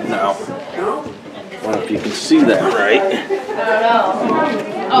wood now. I don't know if you can see that right. I don't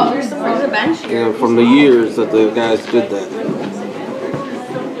know. Oh, there's a bench here. Yeah, from the years that the guys did that.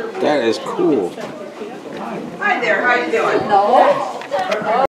 That is cool. Hi there, how you doing?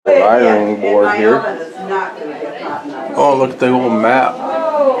 Ironing board here. Oh, look at the old map.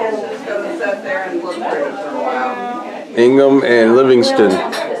 Ingham and Livingston.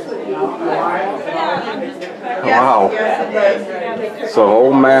 Wow. It's a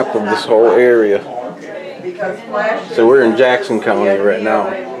whole map of this whole area. So we're in Jackson County right now.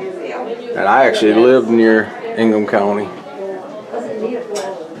 And I actually lived near Ingham County.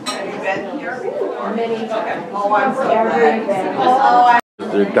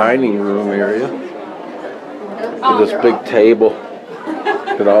 Their dining room area. Look at this big table.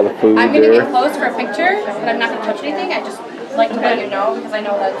 Look at all the food I'm going to there. get close for a picture, but I'm not going to touch anything. I just like to let you know because I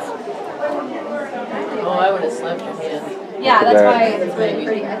know that's... Oh, I would have slapped your hand. Yeah, that's why it's really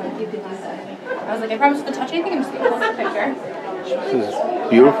pretty. I think you could do that. I was like, I promise not to touch anything. I'm just going to close the picture. This is a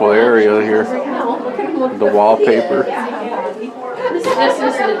beautiful area here. The wallpaper. This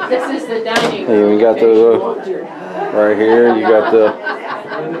is the dining room. And you got the right here. You got the.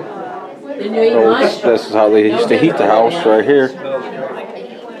 Didn't you eat Oh, lunch? this is how they used to heat the house right here.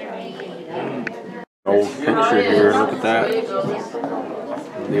 Old picture here. Look at that.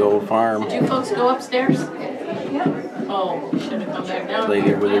 The old farm. Did you folks go upstairs? Oh, should have come back down.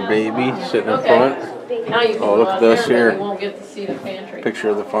 Lady with her baby sitting in Okay. front. Now you can Oh, go look out at this there, but here. you won't get to see the pantry. Picture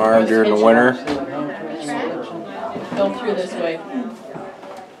of the farm during the winter. Go through this way.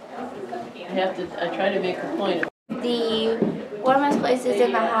 I try to make a point. The warmest places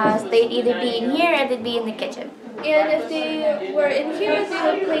in the house, they'd either be in here or they'd be in the kitchen. And if they were in here, they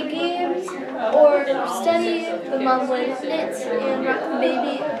would play games or study. The mom would knit and rock the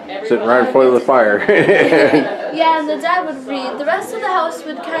baby. Sitting right in front of the fire. Yeah, and the dad would read. The rest of the house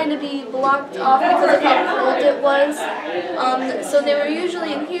would kind of be blocked off because of how cold it was. So they were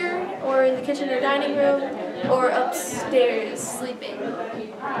usually in here or in the kitchen or dining room or upstairs sleeping.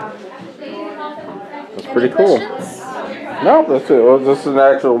 That's pretty cool. No, that's it. Was this an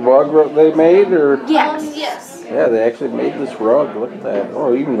actual rug that they made, or? Yes. Yes. Yeah, they actually made this rug. Look at that.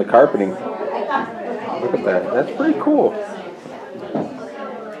 Oh, even the carpeting. Look at that. That's pretty cool.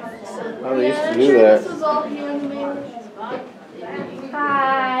 Oh, they used to do that.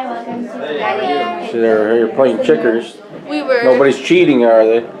 Hi, welcome to the So they're here playing checkers. We were. Nobody's cheating, are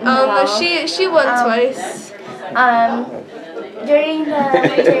they? She won twice. During the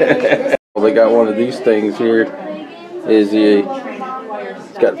winter. Well, they got one of these things here.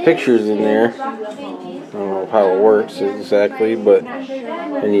 It's got pictures in there. I don't know how it works exactly, but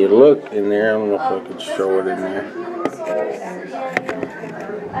and you look in there. I don't know if I could show it in there.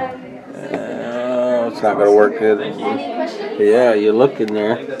 It's not gonna work good. Yeah, you look in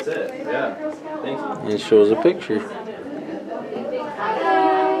there. And it shows a picture.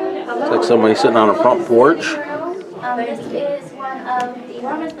 It's like somebody sitting on a front porch. This is one of the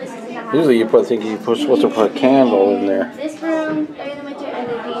warmest places in the house. Usually you're supposed to put a candle in there. This room during the winter and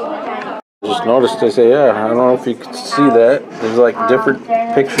it'd be in the dining room. Just noticed they say, yeah, I don't know if you can see that. There's like different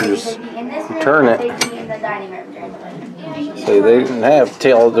pictures. You turn it. So they didn't have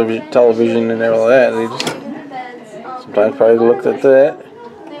television and all that. They just sometimes probably looked at that.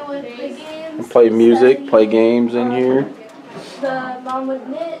 And play music, play games in here. The mom would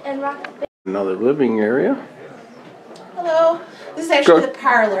knit and rock the baby. Another living area. Hello. This is actually the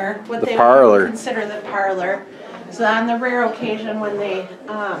parlor, what they would consider the parlor. So on the rare occasion when they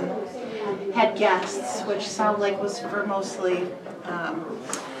had guests, which sounded like was for mostly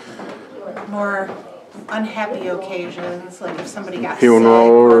more unhappy occasions, like if somebody got sick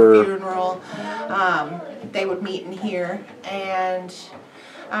or a funeral, they would meet in here. And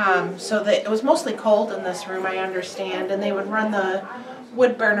so it was mostly cold in this room, I understand, and they would run the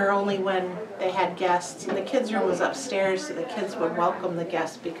wood burner only when they had guests. And the kids' room was upstairs, so the kids would welcome the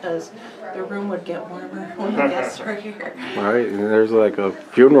guests because the room would get warmer when the guests were here. Right, and there's like a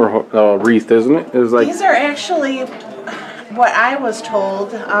funeral wreath, isn't it? It's like these are actually what I was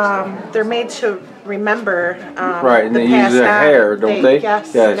told. They're made to remember right, and the they use their hair, don't they?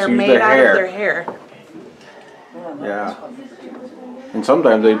 Yes, yes, they're use made their out hair. of their hair. Yeah. And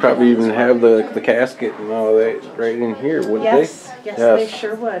sometimes they probably even have the casket and all that right in here, wouldn't they? Yes, they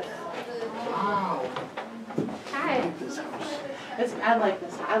sure would. Hi. I like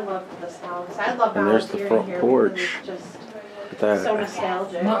this. I love this house. I love And there's the volunteering front here porch. because it's just Look at that. so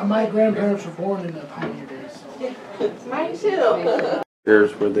nostalgic. My grandparents were born in the pioneer days. Mine too.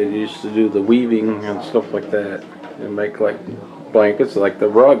 Here's where they used to do the weaving and stuff like that. And make like blankets, like the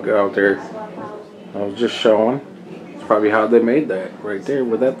rug out there. I was just showing. It's probably how they made that, right there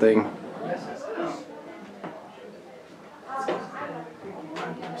with that thing.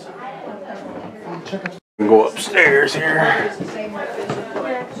 Go upstairs here.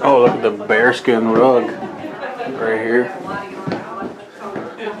 Oh, look at the bearskin rug right here.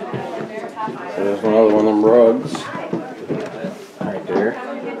 So there's another one of them rugs right there.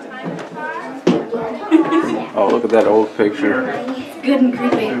 Oh, look at that old picture. Good and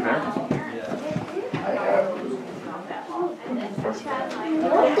creepy.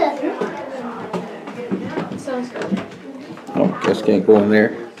 Sounds good. Oh, guess can't go in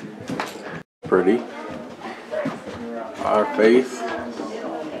there. Pretty. Our faith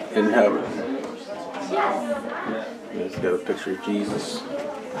in heaven. It's got a picture of Jesus.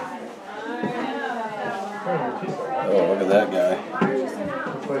 Oh, look at that guy.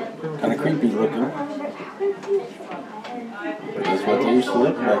 Kind of creepy looking. But that's what they used to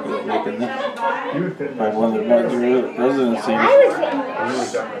look like back in by one of the residencies.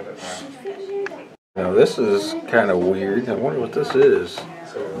 Now this is kind of weird. I wonder what this is.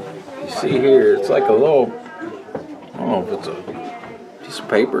 You see here, it's like a little, I don't know if it's a piece of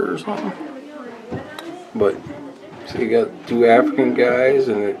paper or something. But see, you got two African guys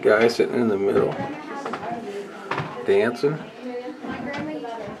and a guy sitting in the middle, dancing.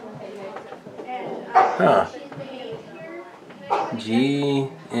 Huh.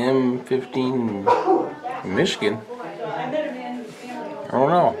 GM15 Michigan. I don't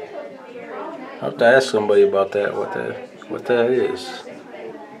know. I'll have to ask somebody about that, what that is.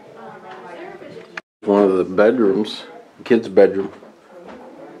 One of the bedrooms, kid's bedroom.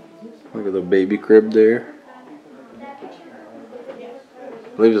 Look at the baby crib there. I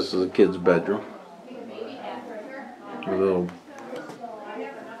believe this is a kid's bedroom. A little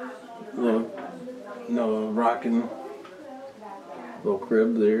rocking little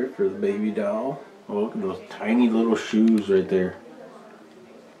crib there for the baby doll. Oh, look at those tiny little shoes right there.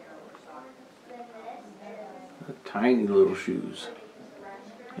 Tiny little shoes.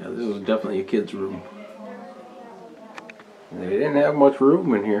 Yeah, this was definitely a kid's room. They didn't have much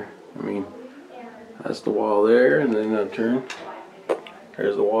room in here. I mean, that's the wall there, and then I turn.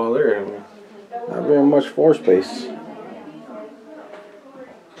 There's the wall there. I mean, not very much floor space.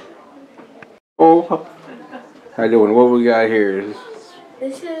 Oh, how you doing? What we got here?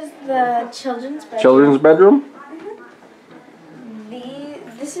 This is the children's bedroom. Children's bedroom?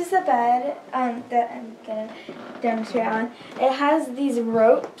 This is the bed that I'm gonna demonstrate on. It has these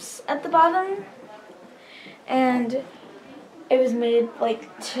ropes at the bottom, and it was made like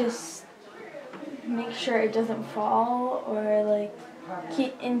to make sure it doesn't fall or like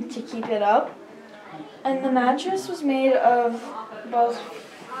keep it up. And the mattress was made of both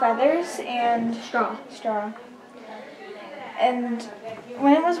feathers and straw. And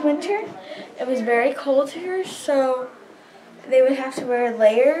when it was winter, it was very cold here, so they would have to wear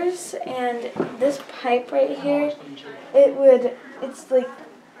layers, and this pipe right here, it's like,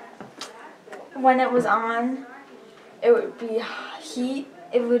 when it was on, it would be heat,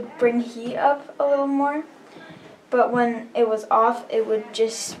 it would bring heat up a little more, but when it was off, it would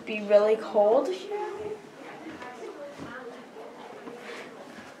just be really cold here.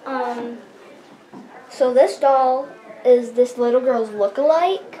 So this doll is this little girl's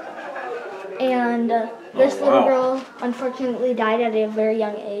look-alike, and this little girl unfortunately died at a very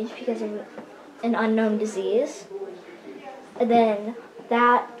young age because of an unknown disease. And then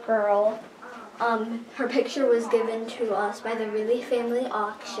that girl, her picture was given to us by the Ridley family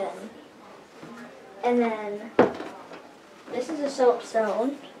auction. And then this is a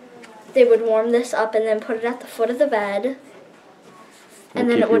soapstone. They would warm this up and then put it at the foot of the bed. And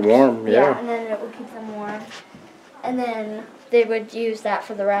then it would warm, yeah. And then it would keep them warm. And then they would use that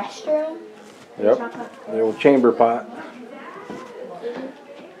for the restroom. Yep, the old chamber pot.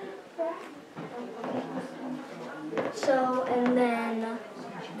 So, and then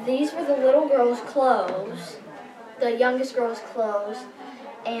these were the little girl's clothes, the youngest girl's clothes,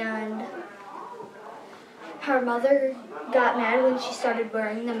 and her mother got mad when she started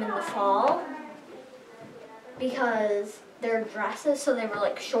wearing them in the fall because they're dresses, so they were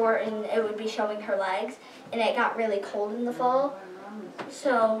like short and it would be showing her legs, and it got really cold in the fall.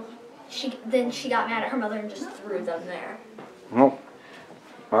 So she got mad at her mother and just threw them there. Oh,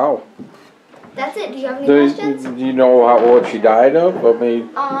 Wow. That's it. Do you have any questions? Do you know what she died of? I mean.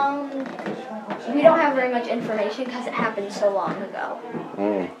 We don't have very much information because it happened so long ago.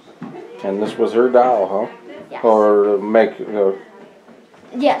 And this was her doll, huh? Yes. Or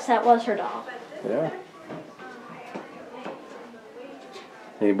Yes, that was her doll. Yeah.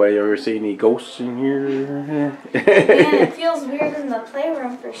 Anybody ever see any ghosts in here? Yeah, it feels weird in the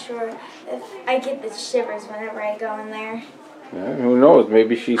playroom for sure. I get the shivers whenever I go in there. Yeah, who knows?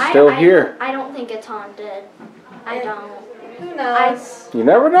 Maybe she's still here. I don't think it's haunted. I don't. Who knows? You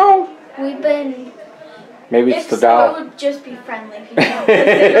never know. We've been. Maybe it's the doll. It would just be friendly people.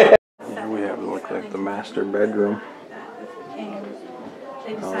 Yeah, we have look like the master bedroom.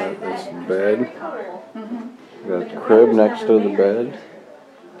 This bed. Got the crib next to the bed.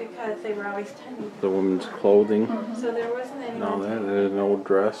 Because they were always tending. The woman's clothing. So there wasn't any. No, there's no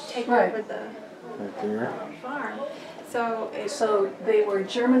dress. Take over the right there. farm. So So they were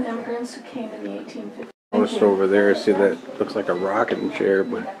German immigrants who came in the 1850s. Noticed over there, see that looks like a rocking chair,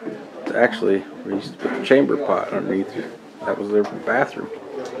 but it's actually we used to put the chamber pot underneath it. That was their bathroom.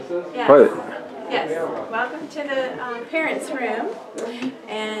 Yes. Toilet. Yes. Welcome to the parents' room,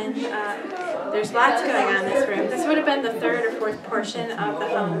 and there's lots going on in this room. This would have been the third or fourth portion of the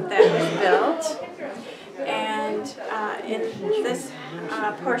home that was built, and in this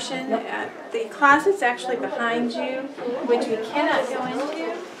portion, the closet's actually behind you, which we cannot go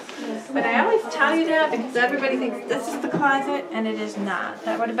into. But I always tell you that because everybody thinks this is the closet, and it is not.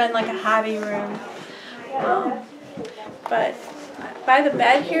 That would have been like a hobby room. But by the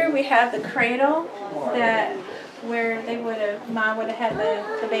bed here, we have the cradle where they Mom would have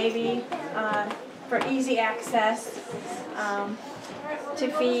had the baby for easy access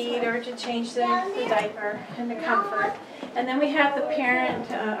to feed or to change the diaper and the comfort. And then we have the parent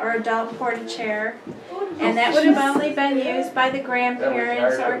or adult porta chair, and that would have only been used by the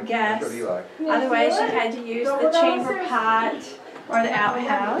grandparents or guests. Otherwise, you had to use the chamber pot or the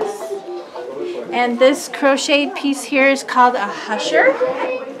outhouse. And this crocheted piece here is called a husher,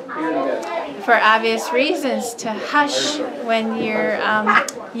 for obvious reasons, to hush when you're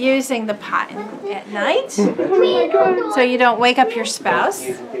using the pot at night, so you don't wake up your spouse.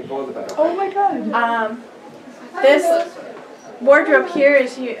 Oh my God. This wardrobe here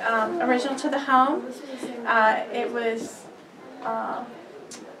is original to the home. It was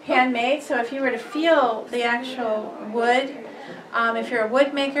handmade, so if you were to feel the actual wood, if you're a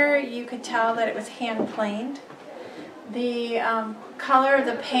wood maker, you could tell that it was hand planed. The color of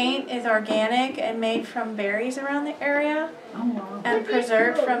the paint is organic and made from berries around the area, and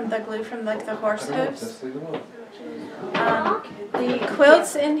preserved from the glue from like the horse hooves. The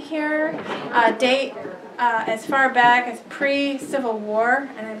quilts in here date as far back as pre-Civil War,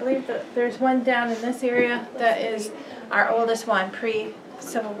 and I believe that there's one down in this area that is our oldest one,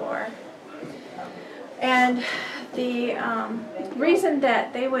 pre-Civil War. And the reason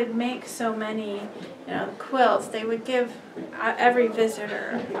that they would make so many quilts, they would give every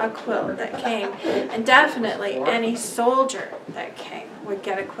visitor a quilt that came, and definitely any soldier that came would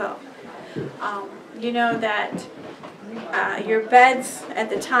get a quilt. You know that your beds at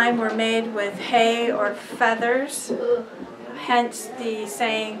the time were made with hay or feathers, hence the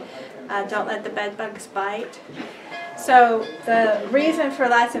saying, don't let the bed bugs bite. So the reason for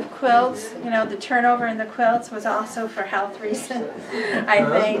lots of quilts, the turnover in the quilts was also for health reasons, I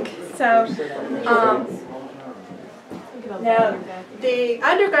think. So now the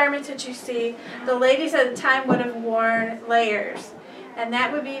undergarments that you see, the ladies at the time would have worn layers, and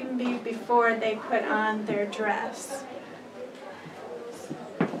that would even be before they put on their dress.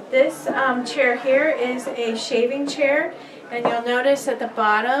 This chair here is a shaving chair, and you'll notice at the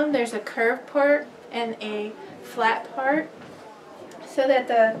bottom there's a curved part and a flat part, so that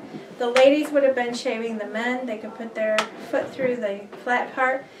the ladies would have been shaving the men. They could put their foot through the flat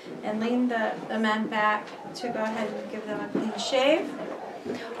part and lean the men back to go ahead and give them a clean shave,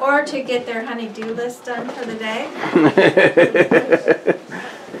 or to get their honey-do list done for the day.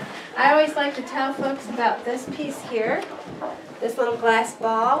 I always like to tell folks about this piece here, this little glass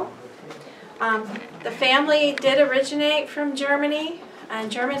ball. The family did originate from Germany,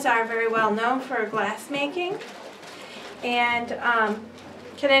 and Germans are very well known for glass making. And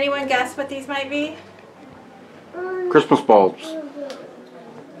can anyone guess what these might be? Christmas bulbs.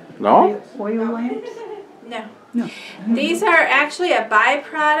 No? Oil lamps? No. No. These are actually a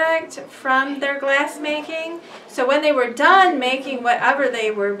byproduct from their glass making. So when they were done making whatever they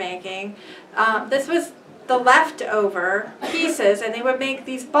were making, this was the leftover pieces, and they would make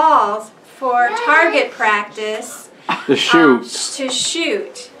these balls for target practice. The shoot. To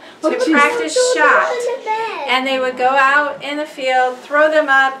shoot. to practice shot. And they would go out in the field, throw them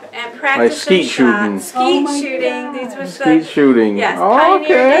up, and practice skeet shooting. Skeet shooting. These was Skeet shooting. Yes, Oh, Pioneer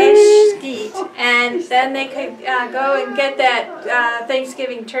okay. Day skeet. And then they could go and get that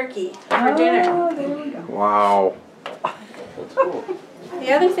Thanksgiving turkey for dinner. Wow.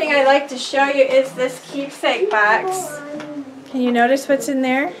 The other thing I'd like to show you is this keepsake box. Can you notice what's in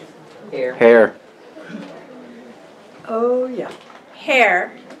there? Hair. Oh, yeah.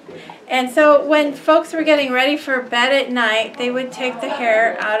 Hair. And so when folks were getting ready for bed at night, they would take the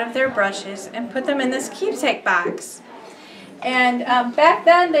hair out of their brushes and put them in this keepsake box. And back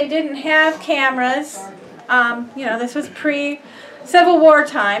then they didn't have cameras. You know, this was pre-Civil War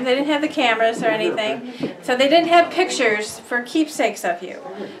time. They didn't have the cameras or anything. So they didn't have pictures for keepsakes of you.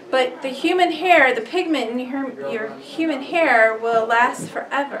 But the human hair, the pigment in your human hair will last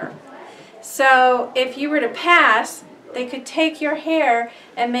forever. So if you were to pass, they could take your hair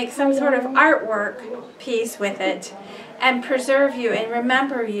and make some sort of artwork piece with it and preserve you and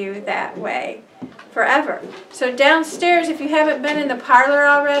remember you that way forever. So downstairs, if you haven't been in the parlor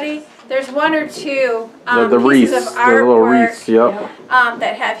already, there's one or two the pieces wreaths, of the little artwork wreaths, yep.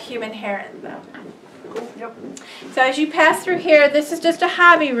 That have human hair in them. So as you pass through here, this is just a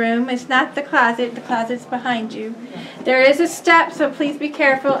hobby room. It's not the closet. The closet's behind you. There is a step, so please be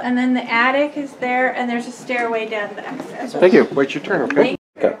careful. And then the attic is there, and there's a stairway down there. Thank you. Wait your turn, okay?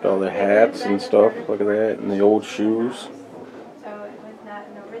 Got all the hats and stuff. Look at that. And the old shoes. So it was not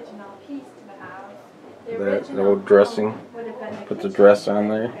an original piece to the house. The old dressing. Put the dress on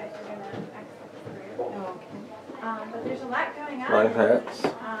there. But there's a lot going on. Life hats.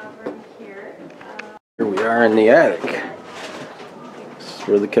 Room here. Here we are in the attic. This is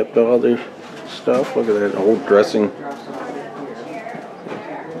where they kept all their stuff. Look at that old dressing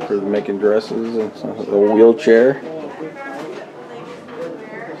for making dresses and stuff. The old wheelchair.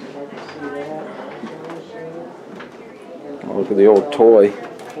 Oh, look at the old toy.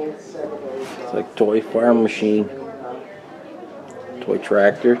 It's like toy farm machine. Toy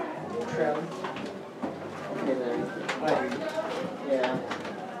tractor.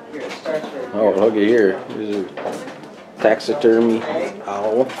 Oh, look at here. There's a taxidermy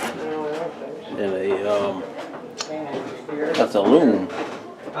owl and that's a loon.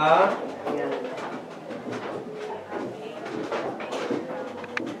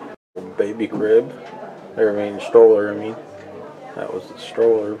 Baby crib. Stroller, I mean. That was the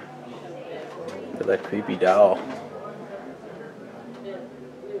stroller. Look at that creepy doll.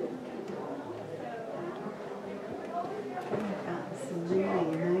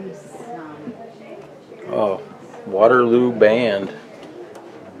 Oh, Waterloo band.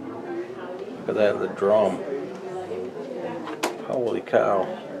 Look at that, the drum. Holy cow.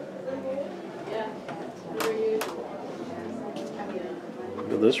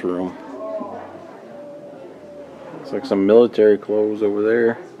 Look at this room. It's like some military clothes over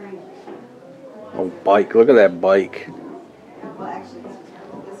there. Oh, bike. Look at that bike.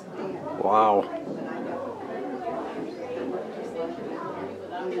 Wow.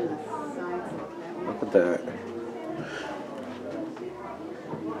 Look at that.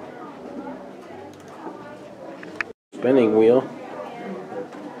 Spinning wheel.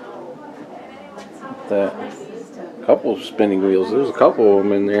 Look at that. A couple of spinning wheels. There's a couple of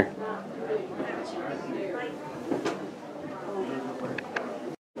them in there.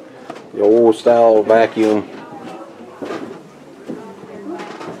 The old style vacuum.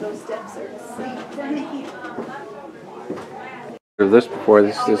 This before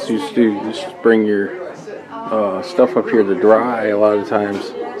this used to just bring your stuff up here to dry a lot of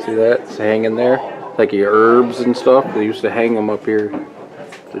times. See that? It's hanging there. Like your herbs and stuff. They used to hang them up here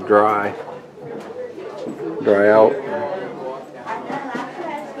to dry out.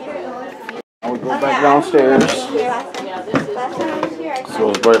 Now we go back downstairs. So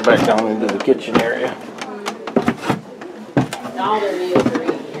we'll right back down into the kitchen area.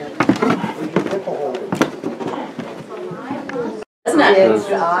 Isn't it? It's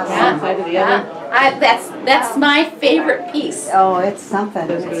awesome. That's my favorite piece. Oh, it's something.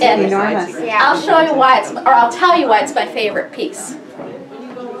 It's And enormous. I'll show you why I'll tell you why it's my favorite piece.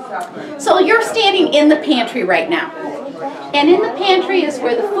 So you're standing in the pantry right now. And in the pantry is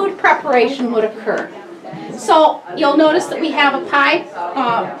where the food preparation would occur. So you'll notice that we have a pie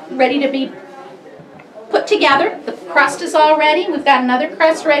ready to be put together. The crust is all ready. We've got another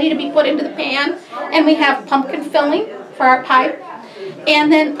crust ready to be put into the pan. And we have pumpkin filling for our pie.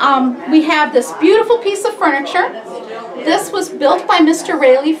 And then we have this beautiful piece of furniture. This was built by Mr.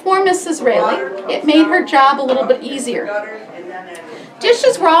 Raley for Mrs. Raley. It made her job a little bit easier.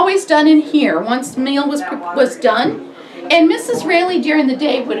 Dishes were always done in here once the meal was done. And Mrs. Raley during the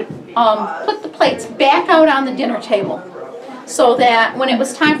day would put the plates back out on the dinner table so that when it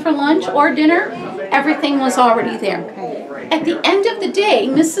was time for lunch or dinner, everything was already there. At the end of the day,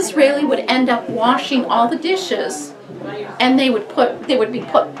 Mrs. Raley would end up washing all the dishes, and they would be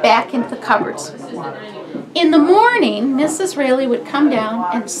put back into the cupboards. In the morning, Mrs. Raley would come down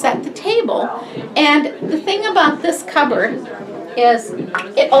and set the table, and the thing about this cupboard is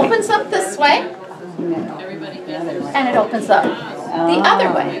it opens up this way, and it opens up the other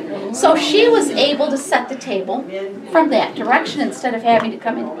way. So she was able to set the table from that direction instead of having to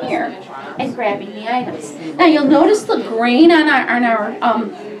come in here and grabbing the items. Now you'll notice the grain on our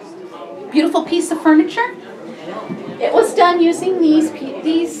beautiful piece of furniture. It was done using these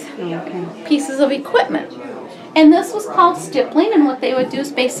pieces of equipment. And this was called stippling, and what they would do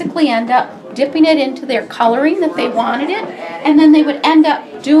is basically end up dipping it into their coloring that they wanted it, and then they would end up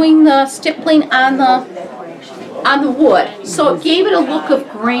doing the stippling on the wood. So it gave it a look of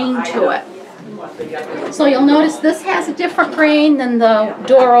grain to it. So you'll notice this has a different grain than the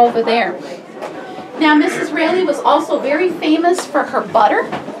door over there. Now Mrs. Raley was also very famous for her butter.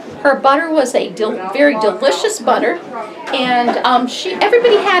 Her butter was a very delicious butter, and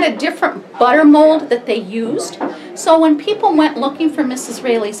everybody had a different butter mold that they used. So when people went looking for Mrs.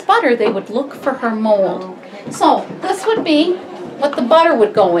 Raley's butter, they would look for her mold. So this would be what the butter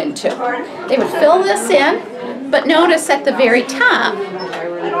would go into. They would fill this in, but notice at the very top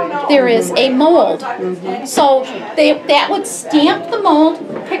there is a mold. So that would stamp the mold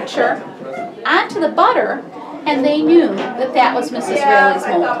picture onto the butter, and they knew that that was Mrs. Raley's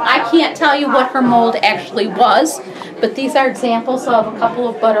mold. I can't tell you what her mold actually was, but these are examples of a couple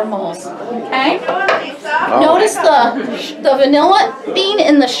of butter molds. Okay? Notice the vanilla bean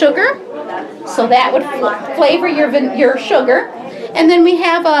in the sugar, so that would flavor your sugar. And then we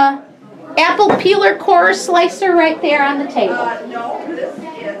have a apple peeler core slicer right there on the table.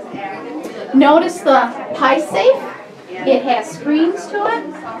 Notice the pie safe. It has screens to it.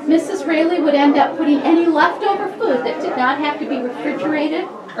 Mrs. Raley would end up putting any leftover food that did not have to be refrigerated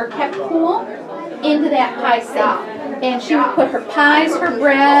or kept cool into that pie safe. And she would put her pies, her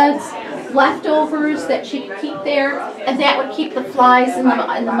breads, leftovers that she could keep there, and that would keep the flies and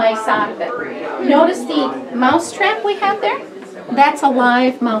the mice out of it. Notice the mouse trap we have there? That's a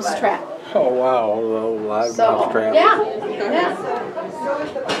live mouse trap. Oh wow, a live mouse trap. Yeah.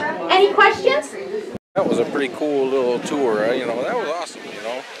 Any questions? That was a pretty cool little tour, you know, that was awesome, you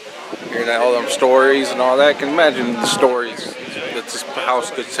know. Hearing all them stories and all that, I can imagine the stories that this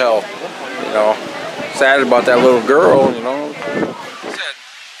house could tell, you know. Sad about that little girl, you know.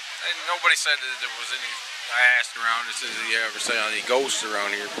 Nobody said that there was any, I asked around, it says, did you ever say any ghosts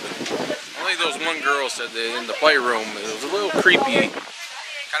around here? But only those one girl said that in the playroom, it was a little creepy,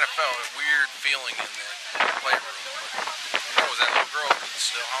 kind of felt a weird feeling in the playroom. But who knows, that little girl could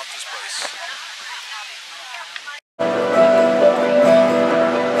still haunt this place.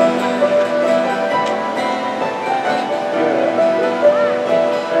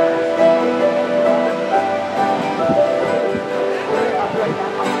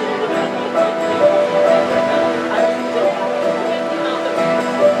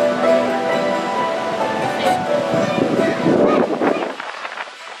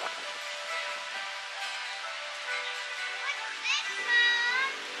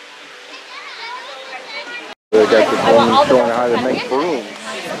 They got this one showing how to make brooms.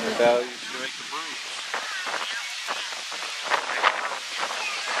 That's how you used to make the brooms.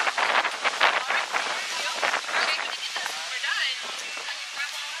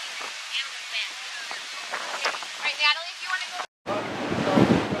 Right, Natalie, if you want to go.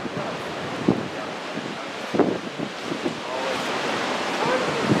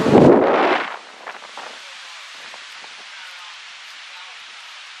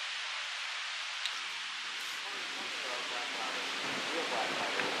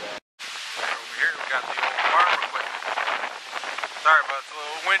 Sorry about it's a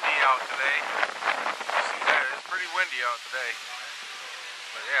little windy out today. See that? It's pretty windy out today.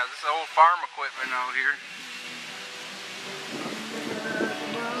 But yeah, this is old farm equipment out here.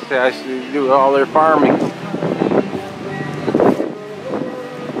 See, I used to do all their farming.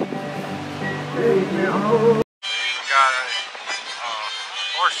 They even got a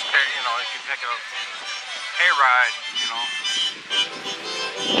horse, you know, you can take a hay ride, you know.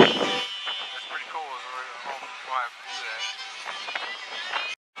 That's pretty cool. I don't know why I have to do that.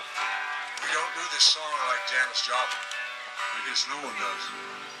 We don't do this song like Janis Joplin. I guess no one does.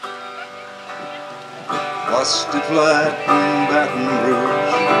 Busted flat in Baton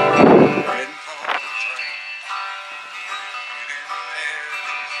Rouge, heading for the train. Get in there,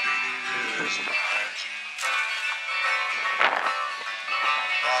 these ladies is my Jean.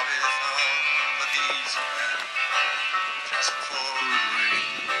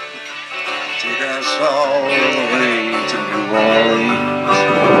 take us all the way to New Orleans.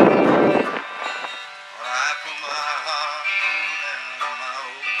 I put my heart down my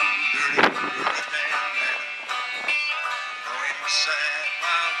old dirty, dirty bandana, knowing was sad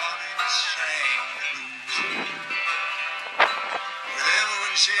while Bobby sang the blues. With every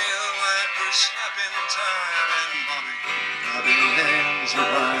windshield wiper snapping time, and Bobby hands are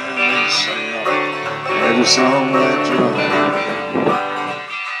crying and singing every song that drive.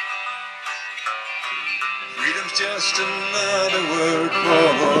 Freedom's just another word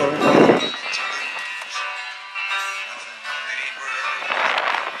for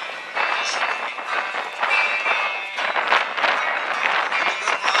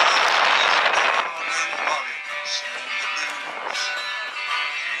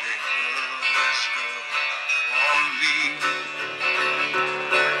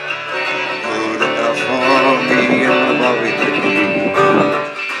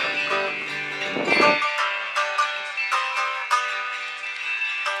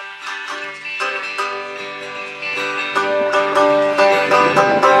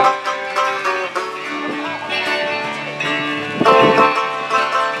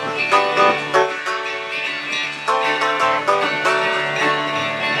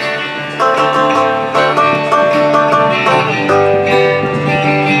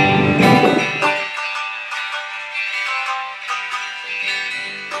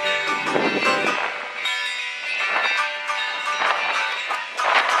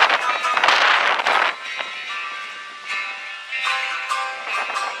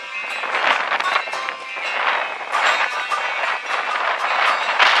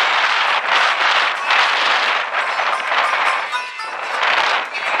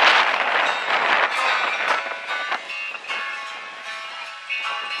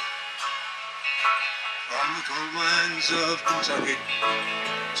from the coal mines of Kentucky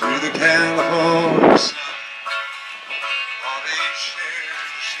to the California sun. Bobby shared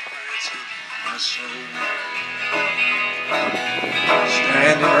the secrets of my soul,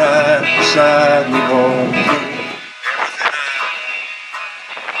 standing right beside me all through everything I know.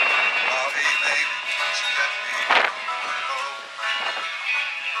 Bobby, baby, she left me alone.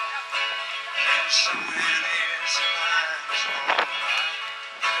 And somewhere near some lines on the line,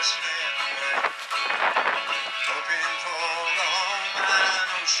 just left away, hoping for the home I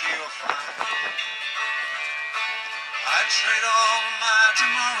know she'll find. I'd trade all my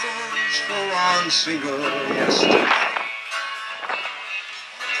tomorrows for one single yesterday.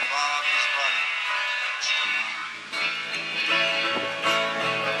 Only Bobby's body was mine.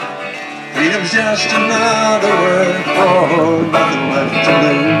 Freedom's just another word for nothing left to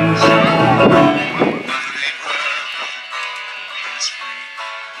lose. Nothing ain't worth nothing when it's free.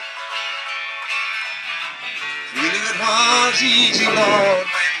 Feeling it was easy, Lord,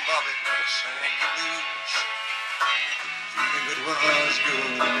 when Bobby sang the blues. Feeling it was good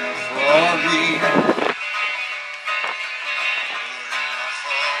enough for me. Good enough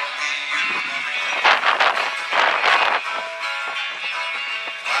for me, Bobby.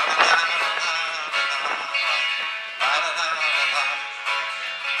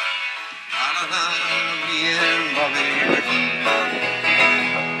 La-la-la-la-la, me and Bobby.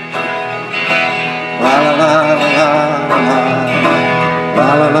 La-la-la-la-la,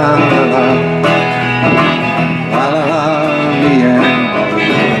 la-la-la-la-la, la-la-la, me and Bobby.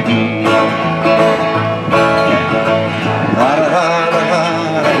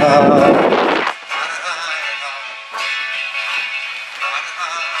 La-la-la-la-la.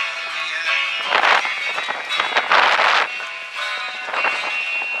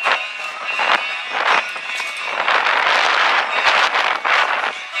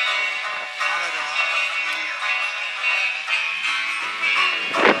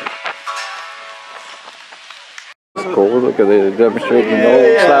 Cool. Look at the demonstrating the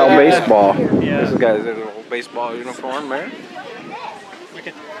old style baseball. This guy's in an old baseball uniform, man. We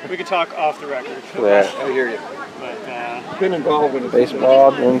could talk off the record. Yeah. I hear you. But Been involved in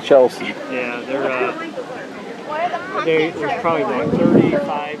baseball in Chelsea. yeah, there's probably like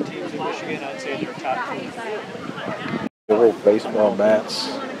 35 teams in Michigan. I'd say they're top team. The old baseball bats.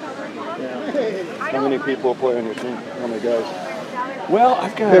 Yeah. How many people play on your team? How many guys? Well,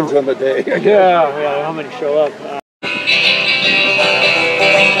 I've got. Depends on the day. Yeah, how many show up?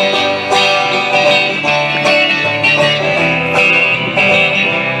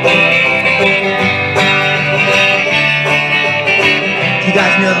 If you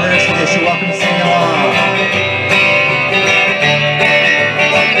guys know the lyrics to this, you're welcome to sing along.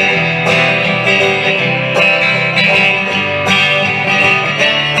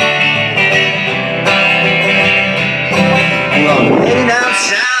 Well, I'm heading out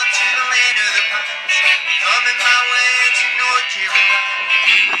south to the land of the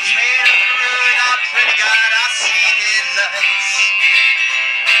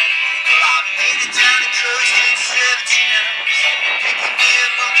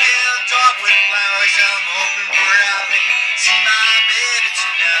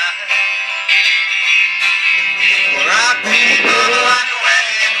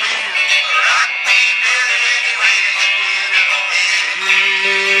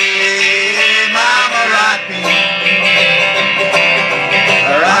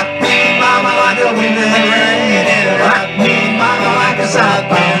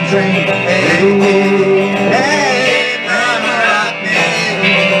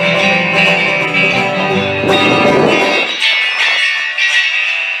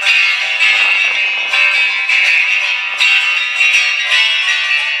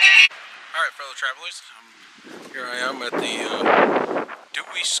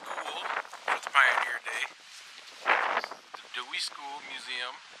Dewey School for the Pioneer Day. The Dewey School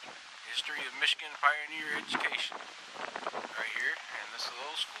Museum, History of Michigan Pioneer Education. Right here, and this is a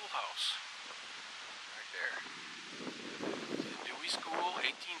little schoolhouse. Right there. The Dewey School,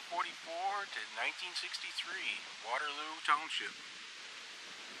 1844 to 1963, Waterloo Township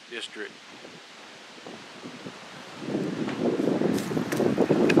District.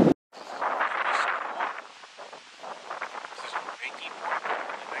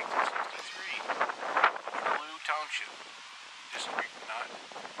 Township District, not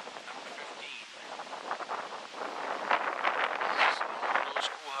number 15. This is an old little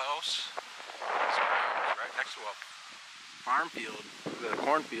schoolhouse. It's right next to a farm field, the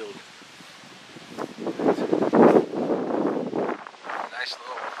cornfield. Nice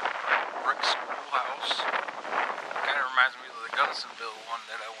little brick schoolhouse. Kind of reminds me of the Gunnisonville one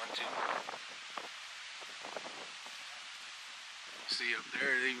that I went to. See up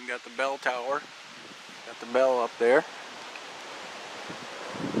there, they even got the bell tower. Got the bell up there.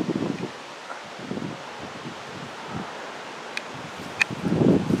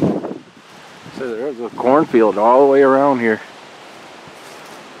 So there's a cornfield all the way around here.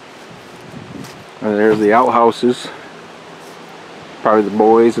 And there's the outhouses. Probably the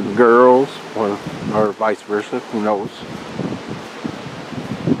boys and the girls, or vice versa, who knows.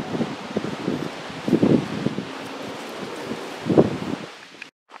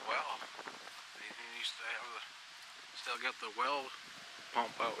 Still got the well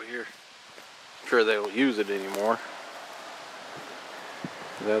pump out here. I'm sure they don't use it anymore.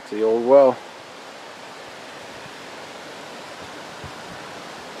 That's the old well.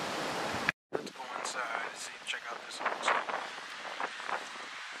 Let's go inside and see, check out this old school.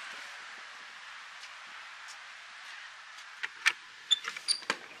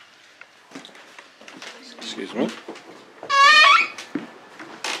 Excuse me.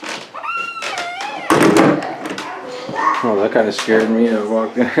 Oh, that kind of scared me. I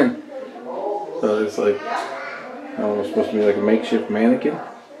walked in. So it's like, I don't know, it's supposed to be like a makeshift mannequin. I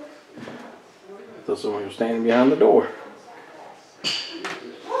thought someone was standing behind the door.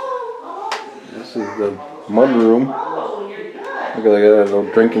 This is the mud room. Look at that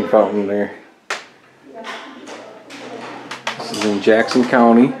little drinking fountain there. This is in Jackson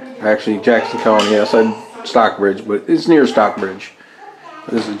County. Actually, Jackson County, outside Stockbridge, but it's near Stockbridge.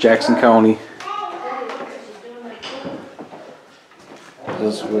 This is Jackson County.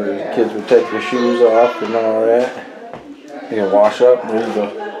 This is where the kids would take their shoes off and all that. They can wash up. There's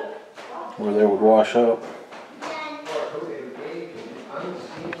where they would wash up.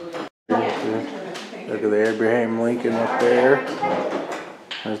 Look at the Abraham Lincoln up there.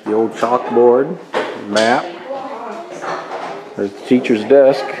 There's the old chalkboard, map. There's the teacher's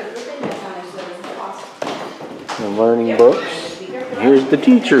desk. The learning books. Here's the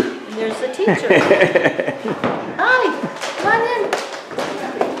teacher. There's the teacher. Hi, come on in.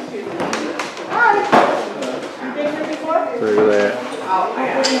 Look at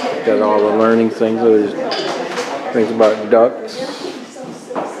that. Got all the learning things. There's things about ducks.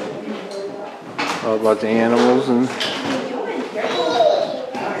 All about the animals. And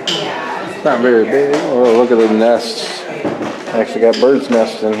it's not very big. Oh, look at the nests. Actually got birds'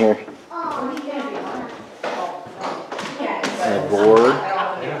 nests in here. And a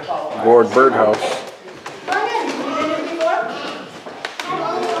board birdhouse.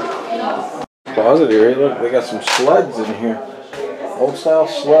 Closet area. Look, they got some sleds in here. Old style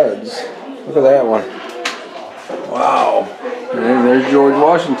sleds. Look at that one. Wow. And there's George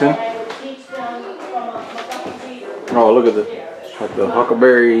Washington. Oh, look at the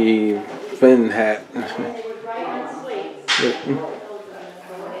huckleberry fin hat. What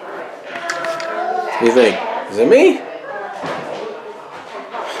do you think? Is it me?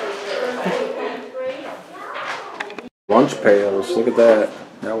 Lunch pails. Look at that.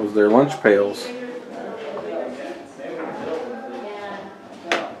 That was their lunch pails.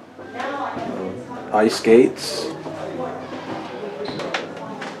 Ice skates.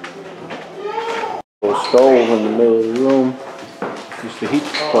 Little stove in the middle of the room. Just to heat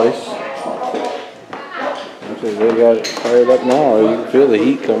the place. Actually, they got it fired up now. You can feel the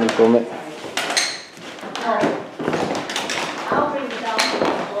heat coming from it.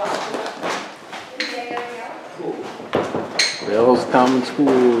 Bell's Common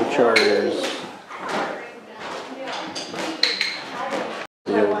School charters.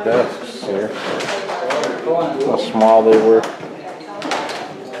 The old desks here. How small they were.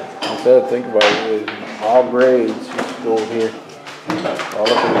 Instead, think about it. All grades used to go here. All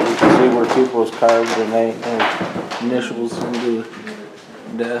up here, you can see where people's carved their initials into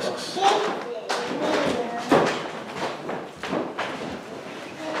desks.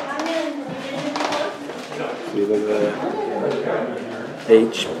 See, look at that.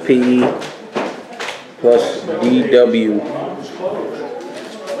 HP plus DW.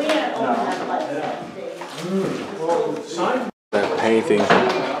 That painting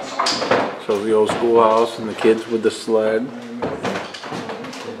shows the old schoolhouse and the kids with the sled.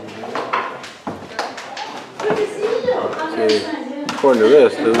 See, according to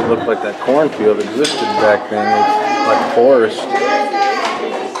this, it doesn't look like that cornfield existed back then. It's like a forest.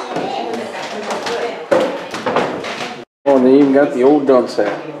 Oh, and they even got the old dunce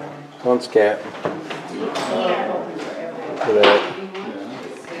hat. Dunce cap. Look at that.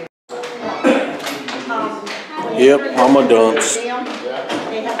 Yep, I'm a dunce. They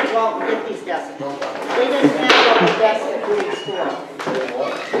have to go out and get these desks. They didn't have all the desks at Dewey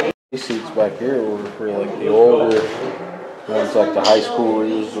School. These seats back here were for like the older ones, like the high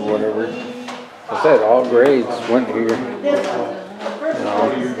schoolers or whatever. I said all grades went here. You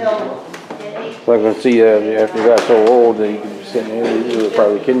know, like when see after you got so old that you could be sitting here, these were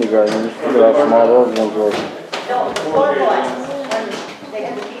probably kindergartners. Look at how small those ones were.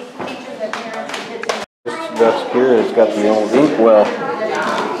 This desk here has got the old ink well.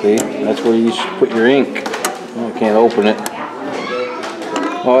 See, that's where you should put your ink. Oh, I can't open it.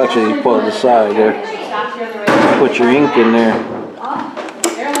 Oh, actually, you put it aside there. Put your ink in there.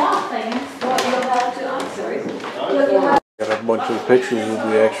 Got a bunch of pictures of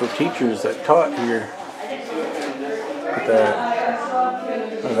the actual teachers that taught here. Look at that.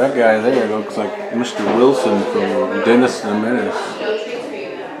 Oh, that guy there looks like Mr. Wilson from Dennis the Menace.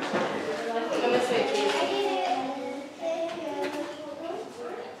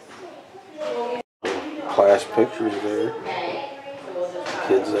 Class pictures there.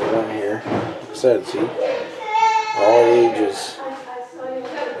 Kids that went here. Like I said, see, all ages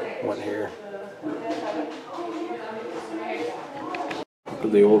went here. Look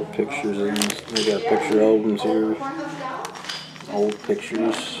at the old pictures in this. They got picture albums here. Old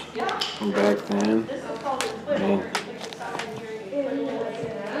pictures from back then. I mean, look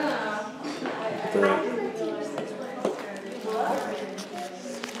at that.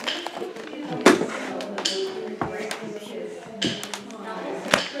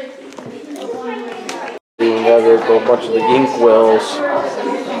 There's a bunch of the ink wells.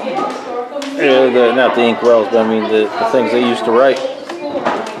 Not the ink wells, but I mean the things they used to write.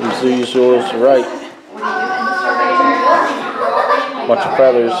 They used to write. A bunch of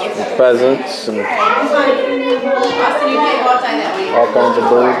feathers from pheasants and all kinds of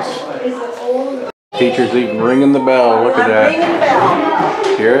birds. Teacher's even ringing the bell. Look at that.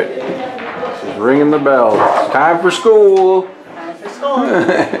 Hear it? She's ringing the bell. It's time for school. Time for school.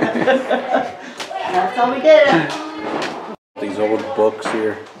 That's how we did it. These old books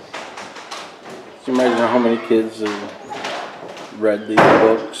here. Just imagine how many kids have read these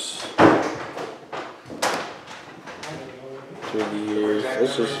books through the years.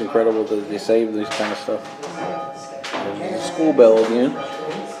 It's just incredible that they save these kind of stuff. There's the school bell again.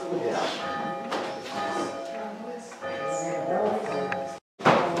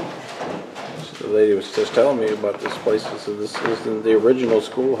 The lady was just telling me about this place. So this isn't the original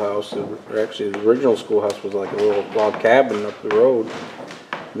schoolhouse. Actually, the original schoolhouse was like a little log cabin up the road.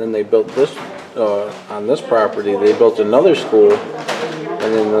 And then they built this on this property. They built another school,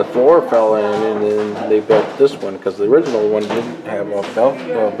 and then the floor fell in, and then they built this one because the original one didn't have a bell.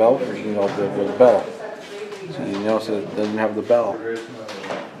 You know, there was a bell. So you notice it didn't have the bell.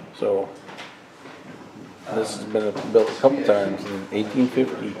 So this has been built a couple times in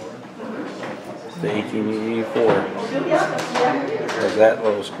 1850. To 1884 was that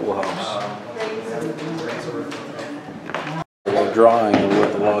little schoolhouse. A little drawing of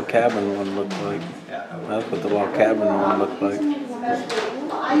what the log cabin one looked like. That's what the log cabin one looked like.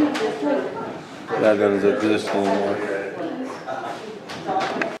 That doesn't exist anymore.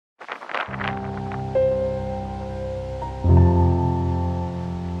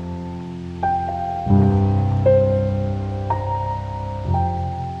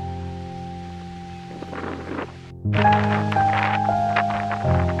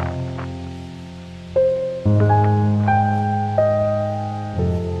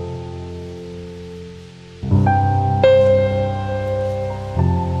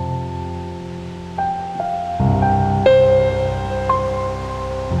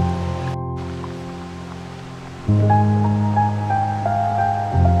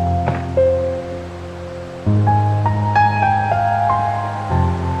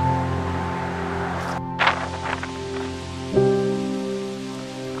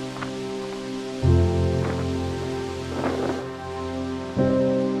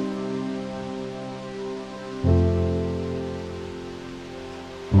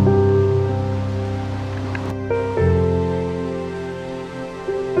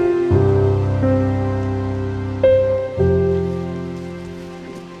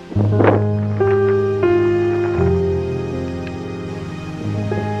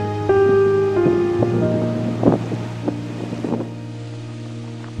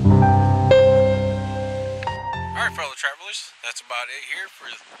 that's about it here for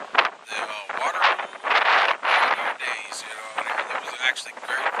the Waterloo Pioneer Days. You know, and it was actually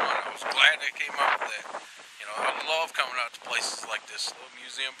very fun. I was glad I came out with that. You know, I love coming out to places like this little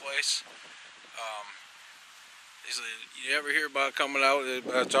museum place. You ever hear about coming out?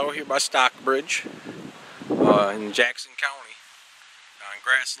 It's out here by Stockbridge in Jackson County on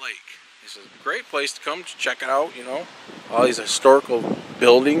Grass Lake. It's a great place to come to check it out, you know. All these historical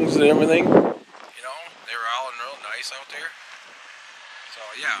buildings and everything. You know, they were all real nice out there. So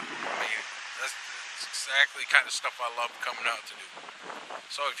yeah, I mean, that's exactly the kind of stuff I love coming out to do.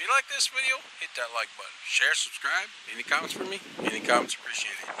 So if you like this video, hit that like button. Share, subscribe. Any comments for me? Any comments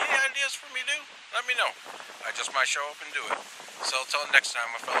appreciated. Any ideas for me to do? Let me know. I just might show up and do it. So until next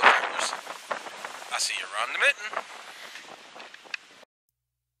time, my fellow travelers, I'll see you around the mitten.